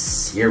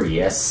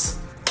serious.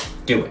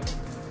 Do it.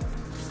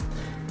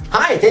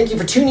 Hi, thank you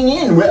for tuning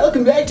in.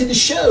 Welcome back to the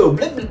show.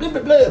 Blah, blah, blah,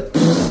 blah,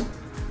 blah.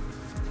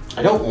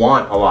 I don't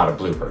want a lot of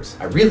bloopers.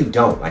 I really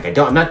don't. Like,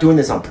 I'm not doing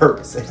this on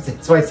purpose.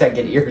 That's why I said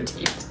get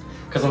irritated.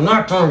 Because I'm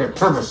not doing it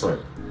purposely.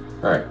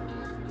 All right.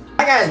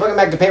 Hi guys, welcome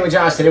back to Paint with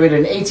Josh. Today we did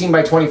an 18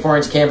 by 24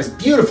 inch canvas.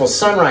 Beautiful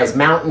Sunrise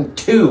Mountain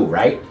 2,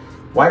 right?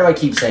 Why do I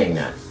keep saying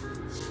that?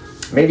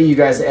 Maybe you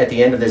guys at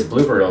the end of this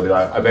blooper will be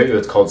like, I bet you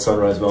it's called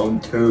Sunrise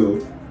Mountain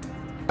 2.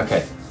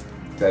 Okay.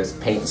 Guys,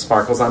 paint and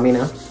sparkles on me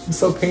now. I'm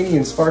so painty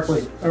and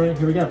sparkly. All right,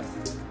 here we go.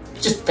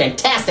 Just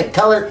fantastic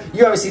color.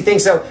 You obviously think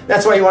so.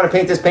 That's why you want to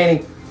paint this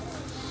painting.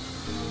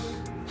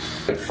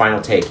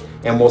 Final take,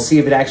 and we'll see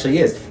if it actually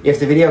is. If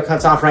the video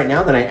cuts off right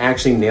now, then I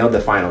actually nailed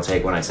the final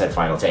take when I said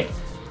final take.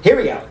 Here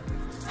we go.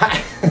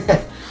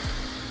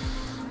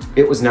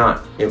 It was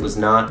not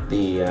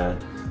the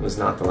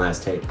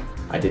last take.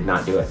 I did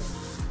not do it.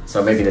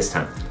 So maybe this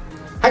time.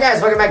 Hi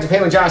guys, welcome back to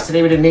Paint with Josh.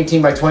 Today we did an 18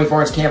 by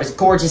 24 inch canvas.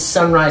 Gorgeous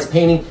sunrise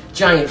painting.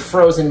 Giant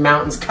frozen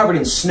mountains covered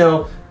in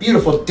snow.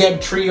 Beautiful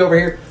dead tree over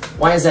here.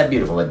 Why is that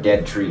beautiful, a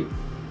dead tree?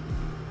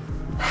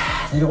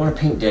 They don't want to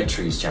paint dead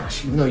trees,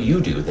 Josh. Even though you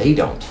do, they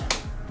don't.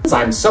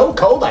 I'm so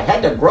cold I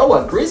had to grow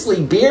a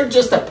grizzly beard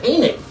just to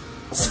paint it.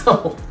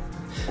 So,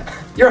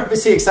 you're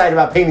obviously excited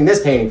about painting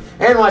this painting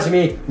and watching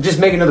me just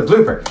make another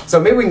blooper.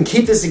 So maybe we can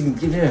keep this...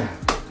 Hey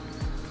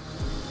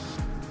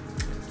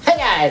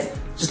guys!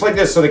 Just like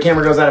this so the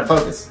camera goes out of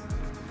focus.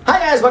 Hi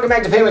guys, welcome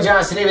back to Paint with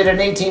Josh. Today we did an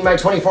 18 by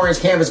 24 inch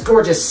canvas.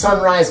 Gorgeous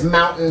sunrise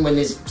mountain with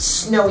this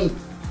snowy...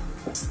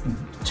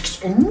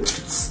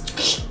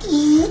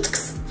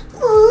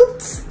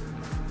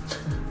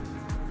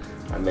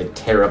 I'm a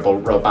terrible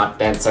robot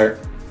dancer.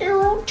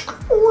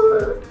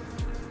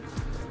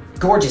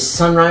 Gorgeous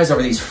sunrise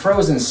over these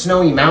frozen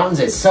snowy mountains.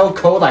 It's so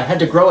cold I had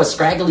to grow a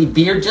scraggly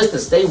beard just to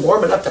stay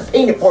warm enough to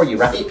paint it for you,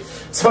 right?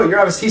 So you're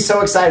obviously so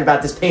excited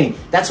about this painting.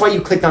 That's why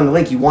you clicked on the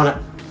link. You want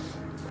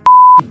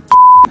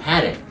to...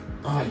 had it.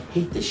 Oh, I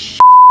hate this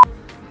shit.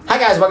 Hi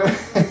guys, welcome.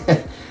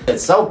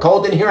 It's so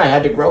cold in here I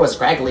had to grow a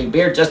scraggly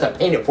beard just to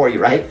paint it for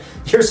you, right?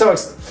 You're so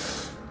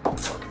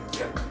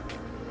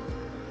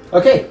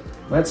Okay,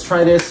 let's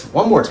try this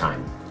one more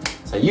time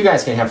so you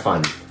guys can have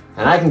fun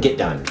and I can get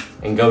done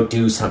and go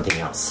do something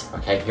else.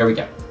 Okay, here we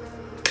go.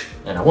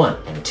 And a 1,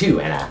 and a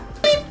 2, and a...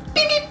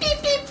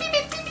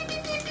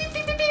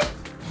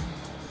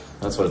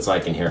 That's what it's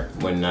like in here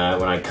when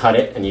I cut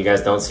it and you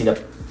guys don't see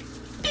the...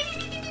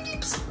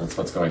 That's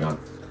what's going on.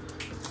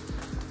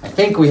 I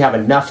think we have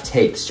enough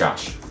takes,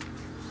 Josh.